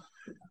cheap.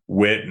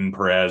 Witt and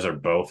Perez are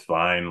both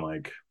fine.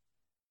 Like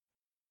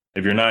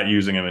if you're not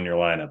using him in your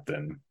lineup,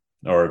 then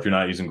or if you're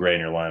not using Gray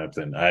in your lineup,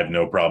 then I have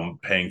no problem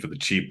paying for the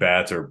cheap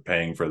bats or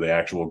paying for the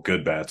actual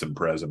good bats in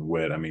Perez and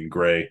Witt. I mean,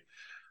 Gray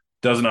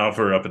doesn't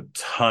offer up a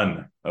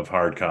ton of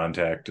hard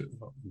contact,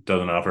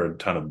 doesn't offer a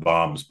ton of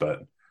bombs, but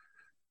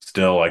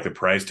still, like the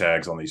price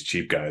tags on these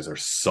cheap guys are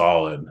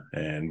solid.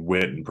 And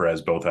Witt and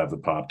Perez both have the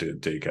pop to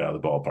take out of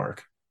the ballpark.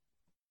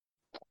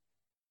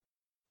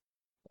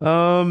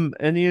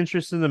 Any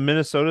interest in the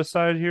Minnesota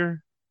side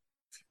here?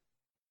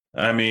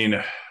 I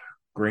mean,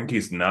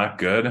 Greinke's not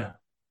good.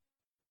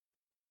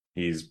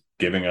 He's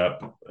giving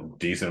up a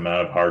decent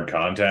amount of hard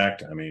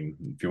contact. I mean,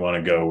 if you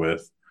want to go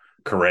with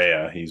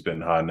Correa, he's been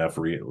hot enough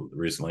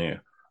recently.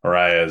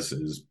 Arias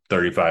is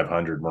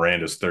 3,500.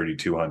 Miranda's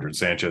 3,200.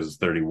 Sanchez is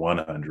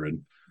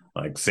 3,100.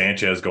 Like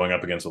Sanchez going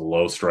up against a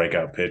low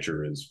strikeout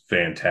pitcher is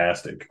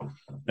fantastic.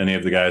 Any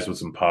of the guys with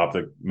some pop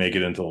that make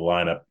it into the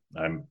lineup,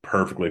 I'm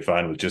perfectly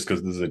fine with, just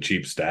because this is a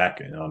cheap stack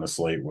on a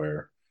slate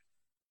where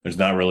there's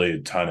not really a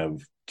ton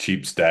of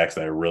cheap stacks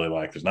that I really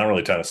like. There's not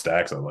really a ton of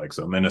stacks I like.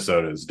 So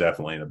Minnesota is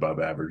definitely an above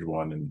average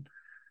one. And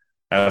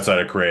outside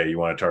of Correa, you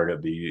want to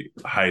target the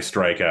high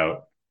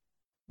strikeout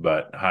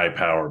but high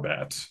power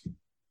bats.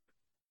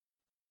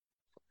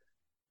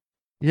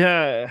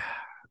 Yeah,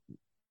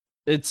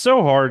 it's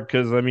so hard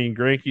because I mean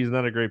Greinke's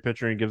not a great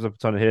pitcher and gives up a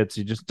ton of hits.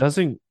 He just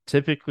doesn't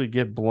typically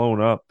get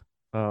blown up.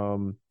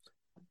 Um,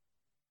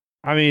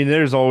 I mean,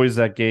 there's always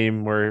that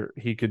game where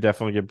he could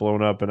definitely get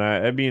blown up, and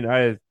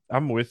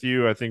I'm with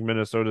you. I think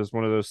Minnesota is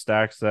one of those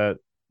stacks that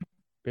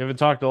we haven't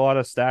talked a lot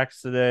of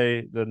stacks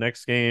today. The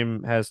next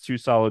game has two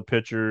solid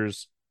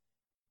pitchers.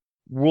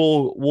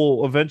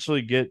 We'll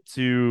eventually get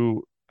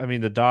to. I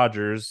mean, the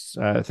Dodgers.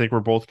 I think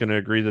we're both going to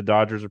agree the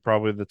Dodgers are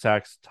probably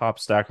the top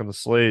stack on the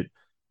slate.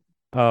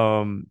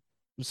 Um,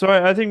 so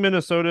I think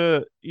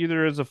Minnesota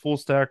either is a full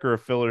stack or a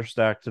filler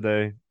stack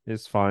today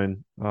is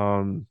fine.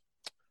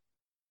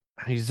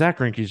 Zach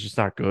Greinke's just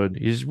not good.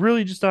 He's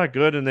really just not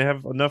good, and they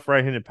have enough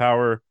right-handed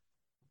power.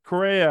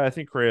 Correa, I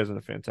think Correa's in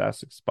a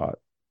fantastic spot.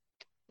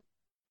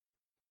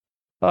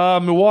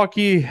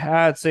 Milwaukee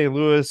at St.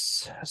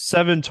 Louis,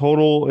 7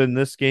 total in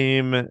this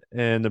game,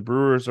 and the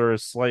Brewers are a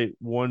slight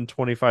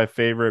 125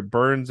 favorite.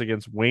 Burns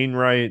against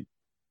Wainwright.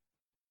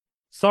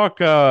 Let's talk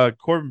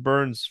Corbin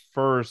Burns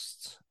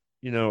first.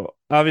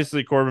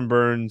 Obviously Corbin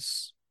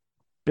Burns,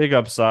 big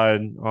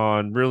upside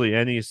on really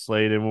any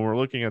slate. And when we're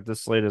looking at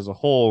this slate as a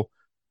whole,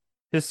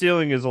 his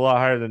ceiling is a lot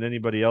higher than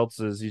anybody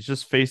else's. He's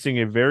just facing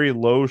a very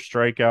low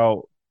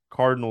strikeout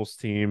Cardinals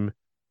team.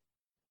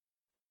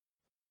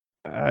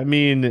 I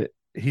mean,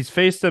 he's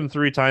faced them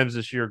 3 times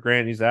this year.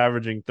 Grant, he's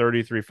averaging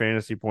 33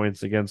 fantasy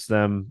points against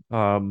them.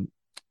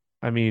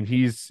 I mean,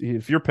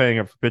 if you're paying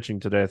up for pitching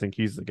today, I think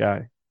he's the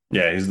guy.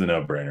 Yeah, he's the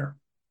no-brainer.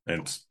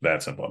 It's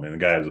that simple. I mean, the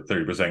guy has a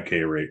 30%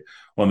 K rate,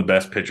 one of the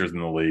best pitchers in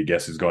the league.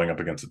 Yes, he's going up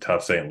against a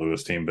tough St.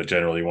 Louis team, but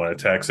generally you want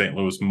to attack St.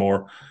 Louis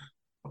more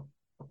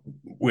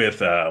with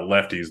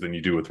lefties than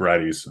you do with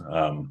righties.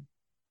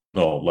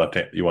 Well,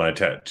 you want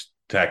to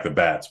attack the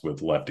bats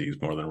with lefties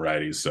more than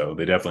righties, so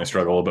they definitely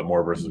struggle a little bit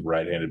more versus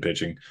right-handed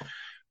pitching.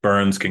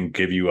 Burns can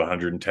give you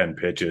 110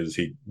 pitches.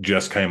 He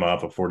just came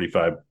off a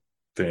 45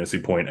 fantasy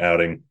point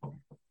outing.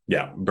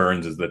 Yeah,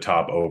 Burns is the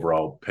top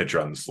overall pitcher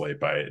on the slate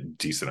by a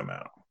decent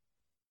amount.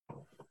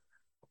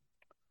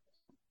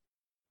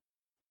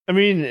 I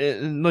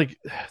mean, like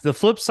the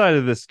flip side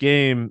of this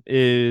game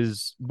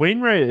is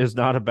Wainwright is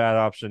not a bad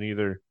option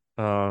either.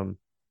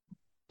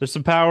 There's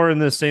some power in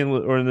this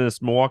in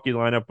this Milwaukee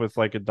lineup with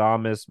like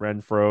Adames,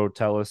 Renfroe,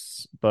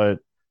 Tellis, but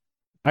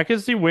I can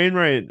see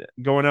Wainwright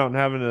going out and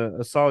having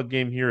a solid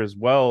game here as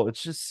well.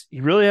 It's just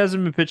he really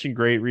hasn't been pitching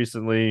great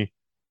recently.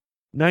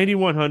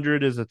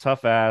 9,100 is a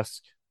tough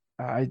ask.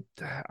 I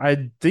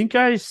think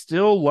I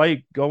still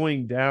like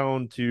going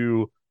down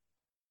to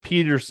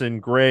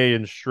Peterson, Gray,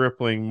 and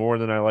Stripling more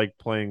than I like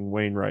playing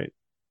Wainwright.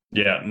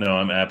 Yeah, no,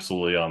 I'm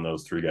absolutely on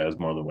those three guys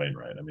more than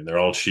Wainwright. I mean, they're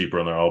all cheaper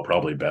and they're all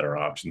probably better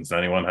options.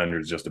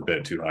 9,100 is just a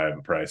bit too high of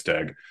a price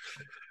tag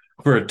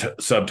for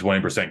a sub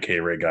 20% K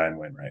rate guy in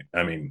Wainwright.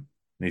 I mean,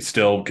 he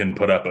still can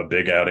put up a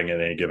big outing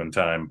at any given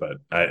time, but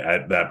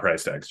that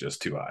price tag's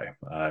just too high.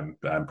 I'm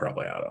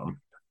probably out on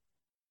him.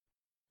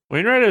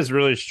 Wainwright has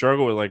really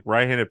struggled with like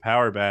right-handed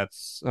power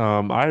bats.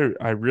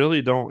 I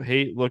really don't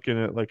hate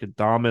looking at like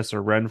Adames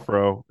or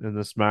Renfroe in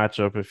this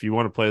matchup. If you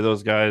want to play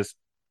those guys,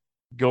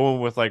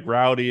 going with like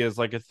Rowdy as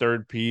like a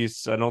third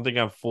piece. I don't think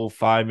I'm full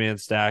 5-man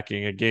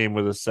stacking a game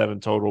with a 7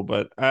 total,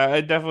 but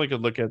I definitely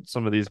could look at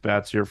some of these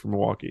bats here from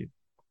Milwaukee.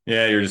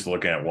 Yeah, you're just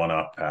looking at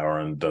one-off power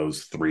and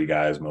those three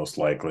guys most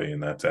likely,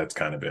 and that's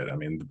kind of it. I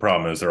mean, the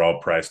problem is they're all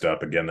priced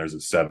up. Again, there's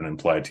a 7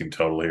 implied team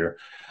total here.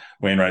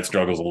 Wainwright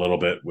struggles a little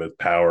bit with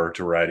power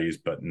to righties,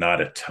 but not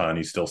a ton.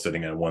 He's still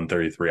sitting at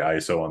 133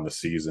 ISO on the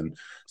season.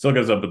 Still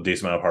gives up a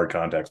decent amount of hard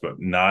contacts, but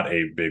not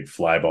a big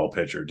fly ball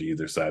pitcher to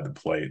either side of the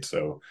plate.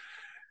 So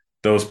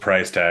those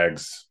price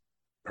tags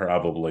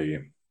probably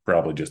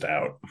just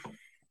out.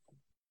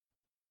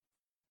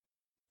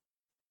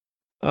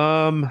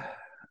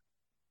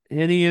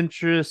 Any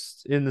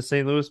interest in the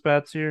St. Louis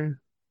bats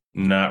here?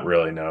 Not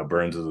really. No,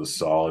 Burns is a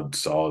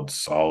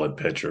solid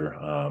pitcher.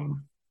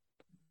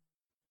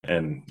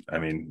 And I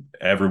mean,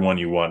 everyone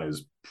you want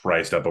is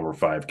priced up over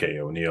 5K.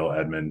 O'Neill,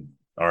 Edman,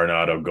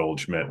 Arenado,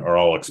 Goldschmidt are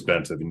all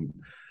expensive, and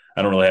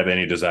I don't really have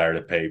any desire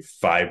to pay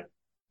 5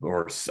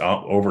 or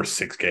over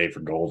 6K for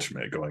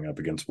Goldschmidt going up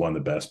against one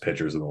of the best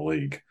pitchers in the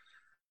league.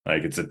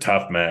 Like, it's a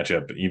tough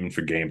matchup, even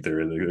for game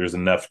theory. There's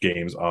enough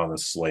games on the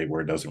slate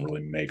where it doesn't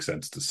really make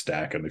sense to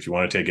stack them. If you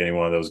want to take any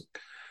one of those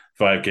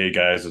 5K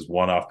guys as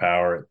one-off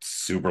power, it's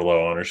super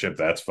low ownership.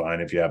 That's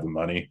fine if you have the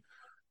money,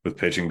 with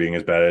pitching being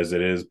as bad as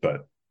it is.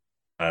 But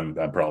I'm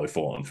probably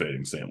full on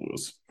fading St.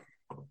 Louis.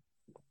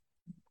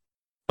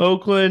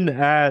 Oakland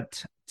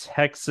at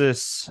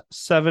Texas,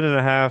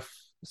 7.5.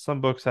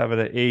 Some books have it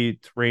at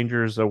 8.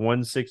 Rangers a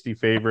 160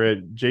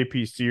 favorite.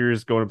 JP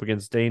Sears going up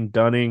against Dane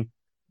Dunning.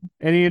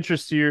 Any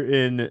interest here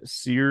in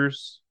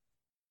Sears?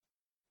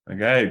 The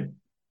guy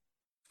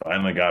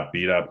finally got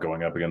beat up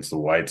going up against the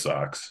White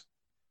Sox.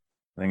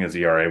 I think his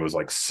ERA was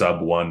like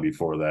sub 1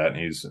 before that. And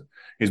he's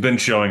been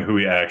showing who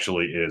he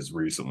actually is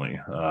recently.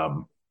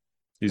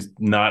 He's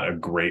not a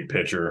great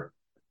pitcher.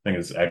 I think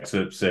his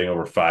exit saying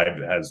over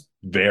 5 has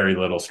very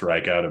little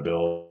strikeout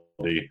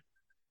ability.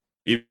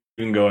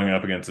 Even going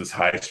up against this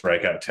high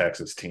strikeout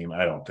Texas team,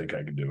 I don't think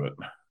I could do it.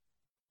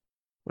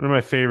 One of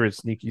my favorite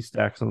sneaky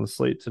stacks on the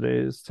slate today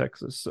is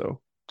Texas. So,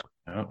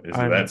 is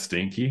that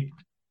stinky?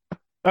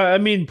 I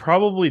mean,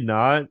 probably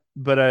not,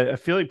 but I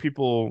feel like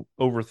people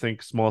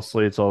overthink small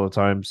slates all the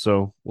time.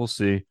 So we'll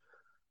see.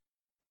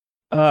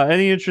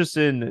 Any interest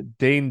in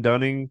Dane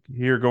Dunning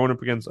here going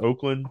up against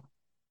Oakland?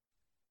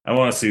 I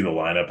want to see the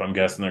lineup. I'm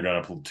guessing they're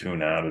going to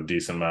platoon out a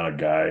decent amount of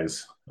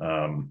guys,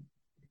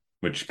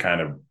 which kind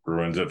of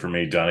ruins it for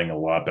me. Dunning a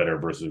lot better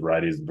versus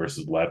righties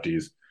versus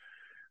lefties.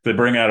 If they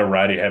bring out a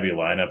righty-heavy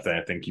lineup, then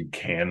I think you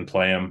can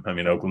play him. I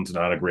mean, Oakland's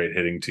not a great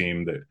hitting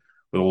team. That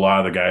with a lot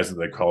of the guys that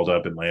they called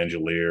up in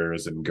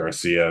Langeliers and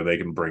Garcia, they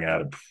can bring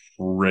out a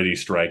pretty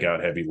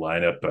strikeout-heavy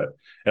lineup, but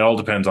it all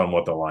depends on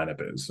what the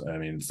lineup is. I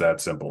mean, it's that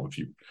simple. If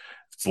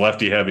it's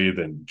lefty heavy,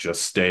 then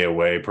just stay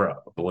away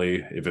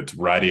probably. If it's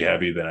righty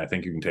heavy, then I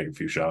think you can take a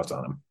few shots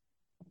on him.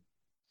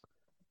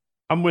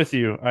 I'm with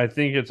you. I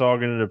think it's all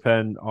going to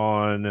depend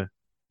on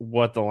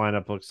what the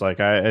lineup looks like.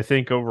 I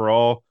think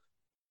overall,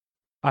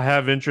 I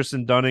have interest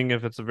in Dunning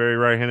if it's a very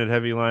right-handed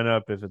heavy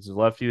lineup. If it's a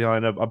lefty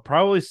lineup, I'm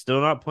probably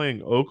still not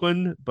playing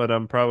Oakland, but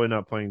I'm probably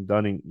not playing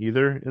Dunning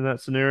either in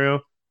that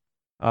scenario.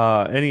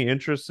 Any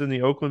interest in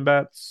the Oakland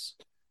bats?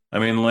 I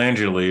mean,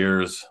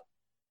 Langeliers,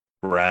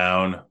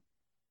 Brown,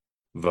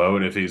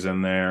 Vogt if he's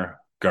in there,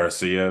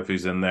 Garcia if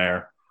he's in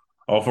there.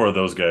 All 4 of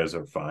those guys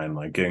are fine.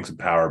 Like, getting some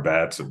power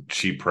bats and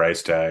cheap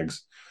price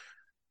tags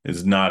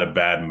is not a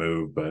bad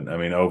move, but I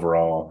mean,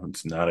 overall,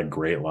 it's not a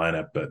great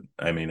lineup. But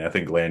I mean, I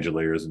think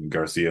Langeliers and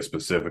Garcia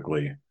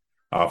specifically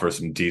offer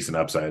some decent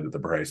upside at the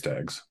price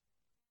tags.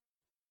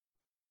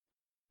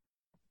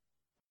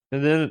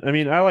 And then, I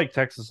mean, I like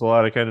Texas a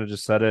lot. I kind of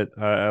just said it.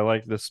 I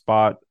like the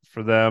spot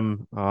for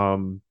them.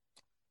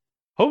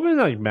 Hoping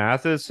like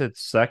Mathis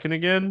hits second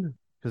again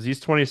because he's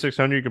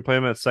 2,600. You can play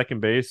him at second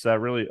base.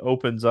 That really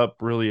opens up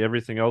really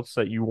everything else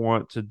that you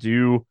want to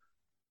do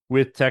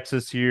with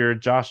Texas here.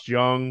 Josh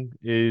Young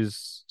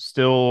is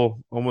still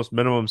almost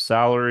minimum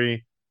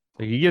salary.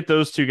 Like you get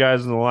those two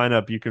guys in the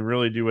lineup, you can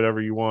really do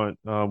whatever you want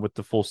with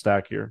the full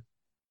stack here.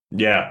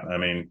 Yeah, I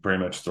mean,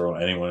 pretty much throw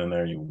anyone in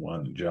there you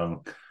want.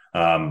 Jung,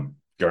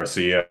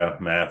 Garcia,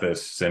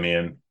 Mathis,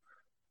 Simeon,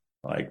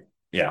 like,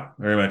 yeah,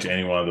 very much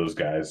any one of those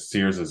guys.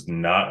 Sears is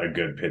not a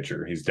good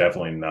pitcher. He's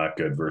definitely not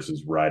good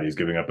versus righties,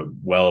 giving up a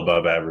well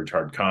above average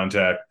hard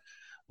contact,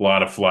 a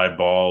lot of fly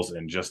balls,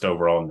 and just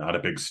overall not a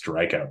big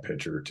strikeout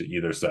pitcher to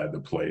either side of the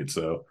plate.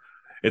 So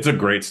it's a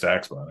great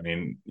stack spot. I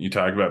mean, you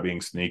talk about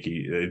being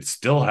sneaky. It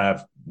still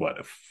have what,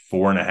 a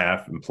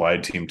 4.5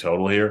 implied team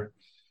total here.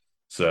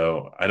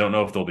 So I don't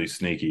know if they'll be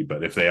sneaky,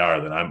 but if they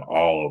are, then I'm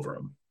all over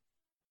them.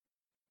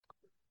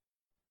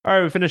 All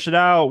right, we finish it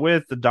out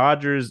with the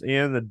Dodgers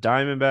and the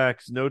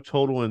Diamondbacks. No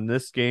total in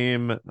this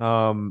game.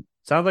 Sounds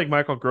like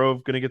Michael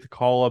Grove going to get the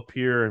call up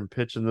here and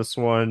pitch in this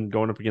one,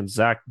 going up against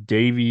Zach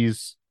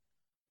Davies.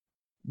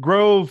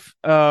 Grove,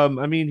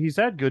 I mean, he's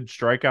had good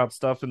strikeout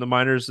stuff in the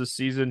minors this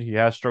season. He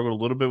has struggled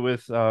a little bit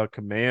with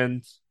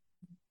command.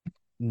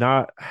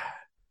 Not,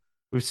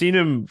 we've seen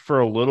him for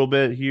a little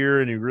bit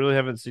here, and we really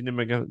haven't seen him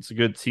against a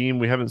good team.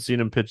 We haven't seen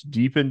him pitch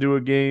deep into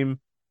a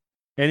game.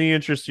 Any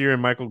interest here in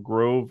Michael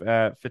Grove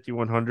at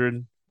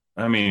 5,100?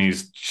 I mean,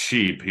 he's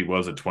cheap. He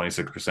was a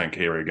 26%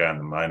 K rate guy in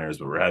the minors,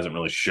 but hasn't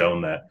really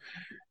shown that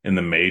in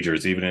the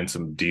majors, even in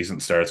some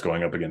decent starts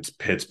going up against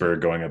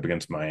Pittsburgh, going up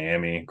against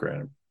Miami.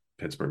 Granted,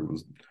 Pittsburgh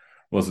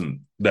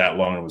wasn't that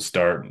long of a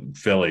start.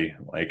 Philly,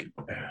 like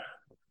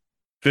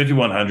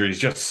 5,100, he's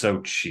just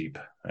so cheap.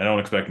 I don't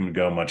expect him to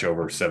go much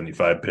over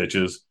 75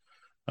 pitches.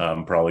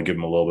 Probably give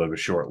him a little bit of a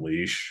short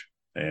leash.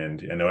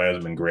 And I know he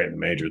hasn't been great in the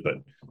majors, but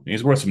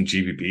he's worth some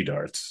GPP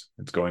darts.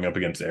 It's going up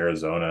against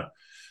Arizona.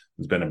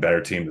 It's been a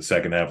better team the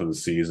second half of the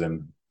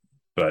season,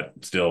 but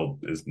still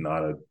is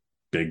not a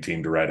big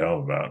team to write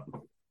home about.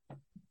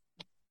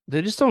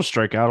 They just don't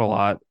strike out a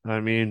lot. I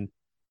mean,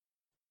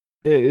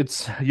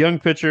 it's a young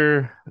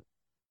pitcher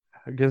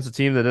against a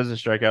team that doesn't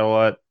strike out a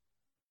lot.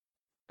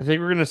 I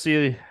think we're going to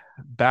see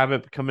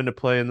BABIP come into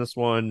play in this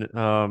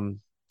one.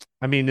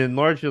 I mean, in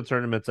large field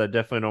tournaments, I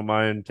definitely don't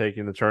mind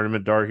taking the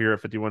tournament dart here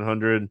at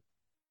 5,100.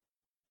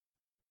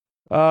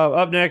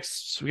 Up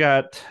next, we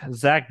got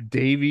Zach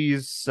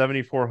Davies,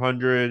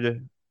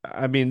 7,400.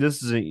 I mean,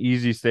 this is an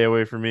easy stay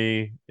away for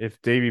me.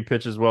 If Davey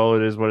pitches well,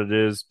 it is what it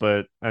is.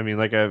 But I mean,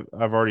 like I've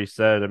already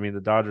said, I mean,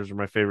 the Dodgers are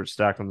my favorite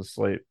stack on the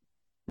slate.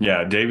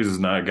 Yeah, Davies is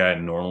not a guy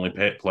to normally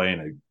play in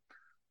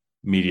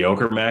a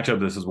mediocre matchup.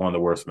 This is one of the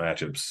worst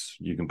matchups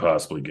you can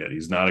possibly get.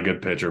 He's not a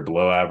good pitcher,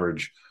 below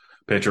average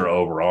pitcher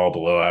overall,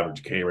 below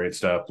average K rate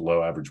stuff,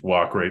 below average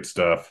walk rate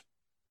stuff.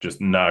 Just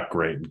not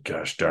great.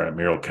 Gosh darn it.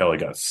 Merrill Kelly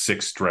got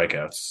 6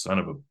 strikeouts. Son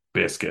of a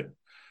biscuit.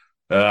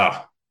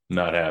 Not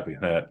happy.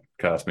 That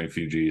cost me a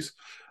few G's.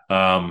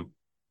 Oh,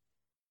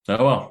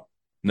 well.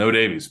 No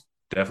Davies.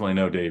 Definitely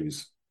no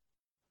Davies.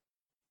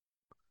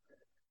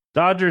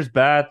 Dodgers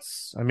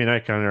bats. I mean, I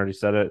kind of already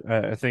said it.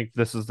 I think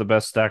this is the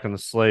best stack on the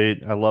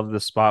slate. I love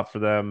this spot for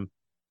them.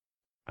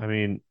 I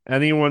mean,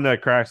 anyone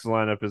that cracks the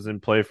lineup is in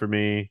play for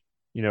me.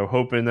 You know,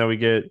 hoping that we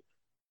get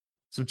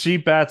some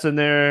cheap bats in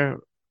there.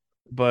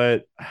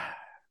 But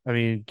I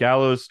mean,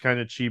 Gallo's kind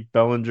of cheap.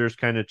 Bellinger's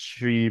kind of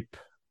cheap.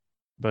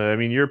 But I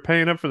mean, you're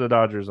paying up for the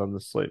Dodgers on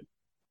this slate.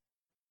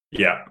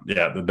 Yeah,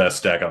 the best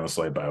stack on the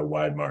slate by a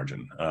wide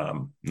margin.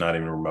 Not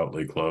even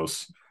remotely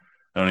close.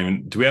 I don't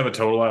even. Do we have a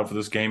total out for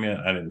this game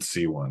yet? I didn't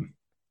see one.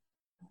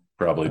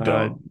 Probably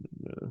don't.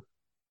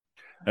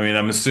 I mean,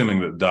 I'm assuming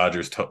that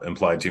Dodgers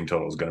implied team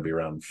total is going to be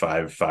around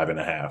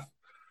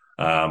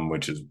 5.5,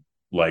 which is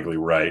likely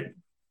right.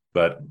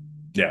 But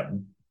yeah,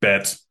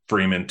 Betts,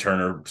 Freeman,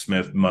 Turner,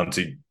 Smith,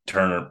 Muncy,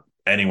 Turner,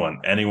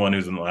 anyone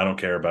who's in, I don't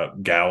care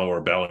about Gallo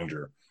or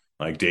Bellinger.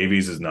 Like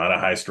Davies is not a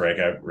high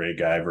strikeout rate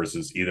guy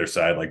versus either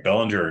side. Like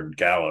Bellinger and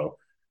Gallo,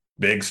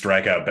 big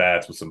strikeout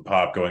bats with some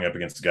pop going up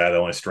against a guy that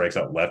only strikes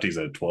out lefties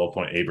at a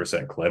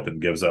 12.8% clip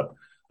and gives up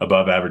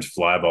above average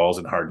fly balls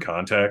and hard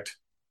contact.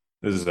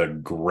 This is a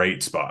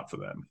great spot for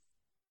them.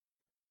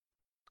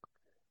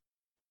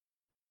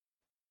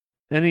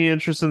 Any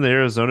interest in the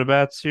Arizona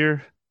bats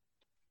here?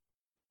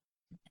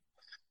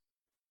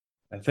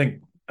 I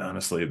think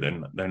honestly,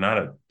 they're not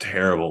a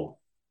terrible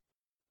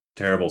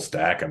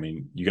stack. I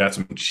mean, you got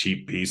some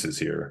cheap pieces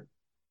here,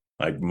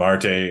 like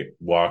Marte,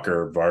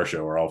 Walker, Varsho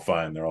are all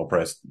fine. They're all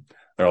priced.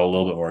 They're all a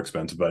little bit more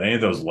expensive, but any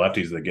of those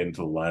lefties that get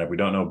into the lineup, we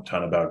don't know a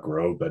ton about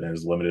Grove, but in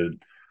his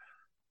limited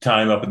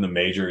time up in the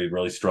major, he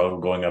really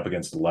struggled going up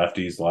against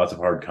lefties. Lots of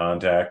hard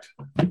contact.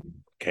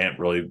 Can't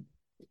really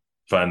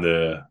find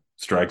the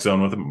strike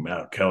zone with him.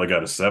 Kelly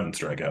got a 7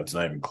 strikeouts,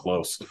 not even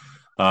close.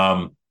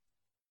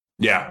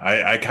 Yeah,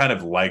 I kind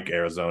of like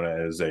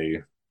Arizona as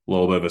a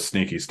little bit of a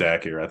sneaky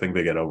stack here. I think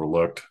they get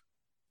overlooked.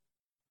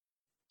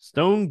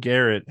 Stone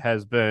Garrett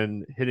has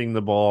been hitting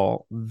the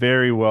ball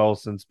very well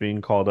since being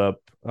called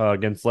up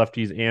against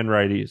lefties and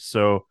righties.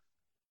 So,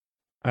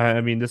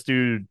 I mean, this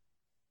dude,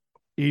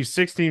 he's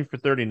 16 for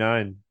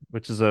 39,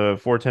 which is a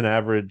 410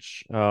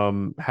 average.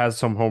 Has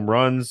some home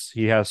runs.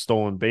 He has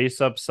stolen base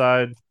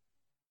upside.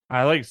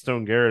 I like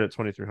Stone Garrett at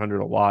 2,300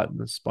 a lot in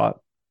this spot.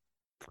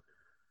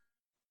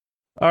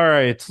 All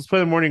right, let's play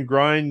the morning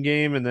grind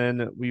game and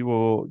then we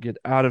will get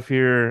out of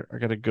here. I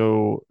got to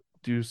go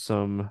do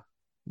some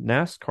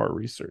NASCAR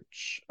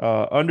research.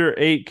 Under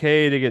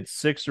 8K to get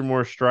 6 or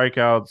more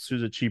strikeouts.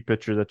 Who's a cheap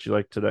pitcher that you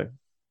like today?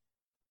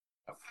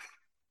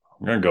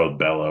 I'm gonna go with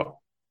Bello.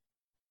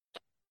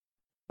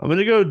 I'm going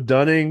to go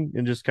Dunning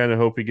and just kind of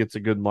hope he gets a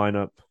good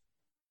lineup.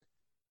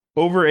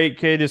 Over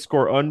 8K to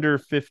score under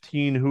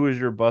 15. Who is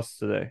your bust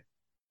today?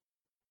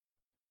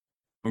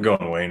 I'm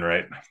going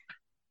Wainwright.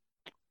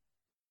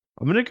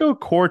 I'm going to go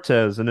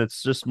Cortez, and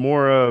it's just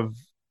more of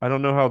I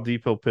don't know how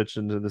deep he'll pitch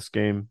into this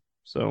game.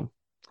 So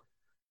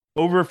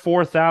over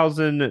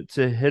 4,000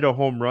 to hit a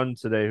home run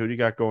today. Who do you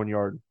got going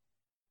yard?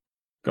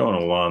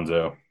 Going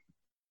Alonso.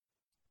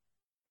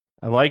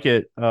 I like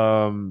it.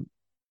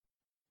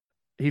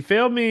 He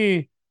failed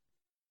me.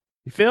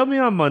 He failed me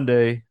on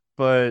Monday,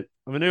 but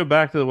I'm gonna go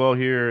back to the well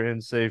here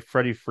and say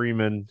Freddie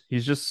Freeman.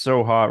 He's just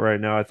so hot right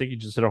now. I think he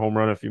just hit a home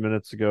run a few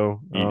minutes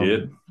ago. He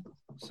did.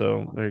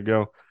 So there you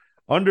go.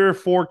 Under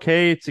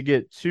 4K to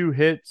get 2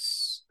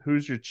 hits.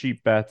 Who's your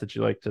cheap bat that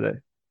you like today?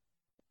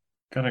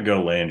 Gonna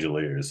go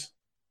Langeliers.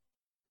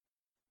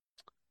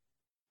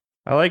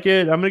 I like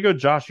it. I'm gonna go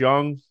Josh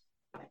Young.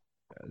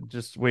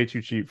 Just way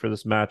too cheap for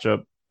this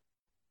matchup.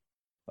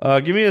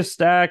 Give me a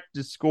stack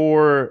to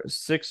score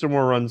 6 or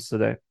more runs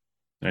today.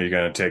 Are you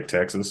gonna take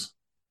Texas?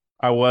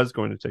 I was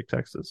going to take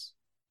Texas.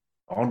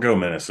 I'll go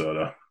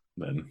Minnesota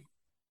then.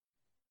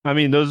 I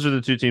mean, those are the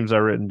 2 teams I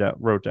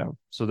wrote down.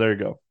 So there you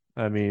go.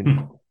 I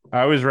mean,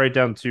 I always write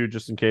down 2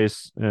 just in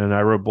case, and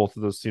I wrote both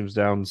of those teams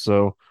down.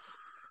 So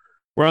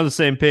we're on the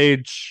same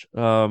page.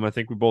 I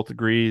think we both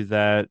agree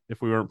that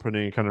if we weren't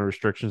putting any kind of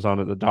restrictions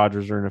on it, the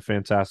Dodgers are in a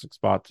fantastic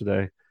spot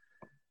today.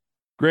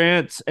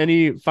 Grant,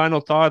 any final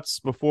thoughts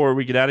before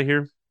we get out of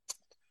here?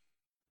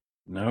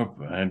 Nope.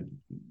 I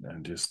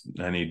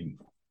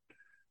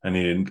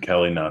needed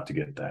Kelly not to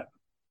get that.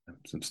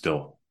 I'm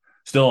still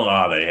in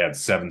awe that he had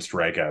 7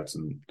 strikeouts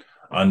in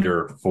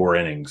under 4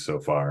 innings so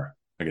far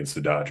against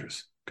the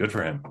Dodgers. Good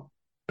for him.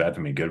 Bad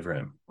for me. Good for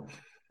him.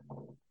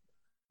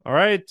 All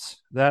right.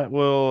 That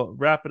will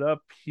wrap it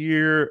up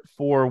here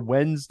for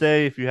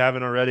Wednesday. If you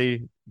haven't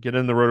already, get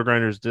in the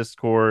RotoGrinders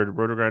Discord,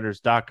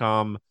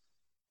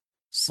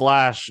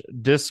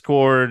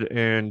 rotogrinders.com/Discord,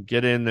 and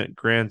get in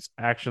Grant's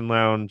Action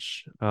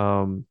Lounge.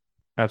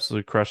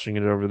 Absolutely crushing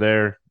it over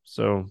there.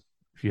 So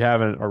if you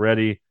haven't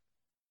already,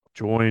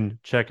 join,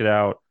 check it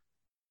out.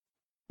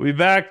 We'll be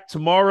back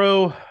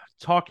tomorrow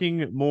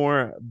talking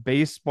more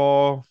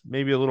baseball,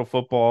 maybe a little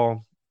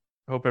football.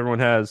 Hope everyone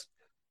has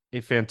a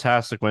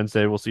fantastic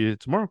Wednesday. We'll see you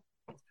tomorrow.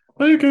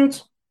 Bye,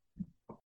 kids.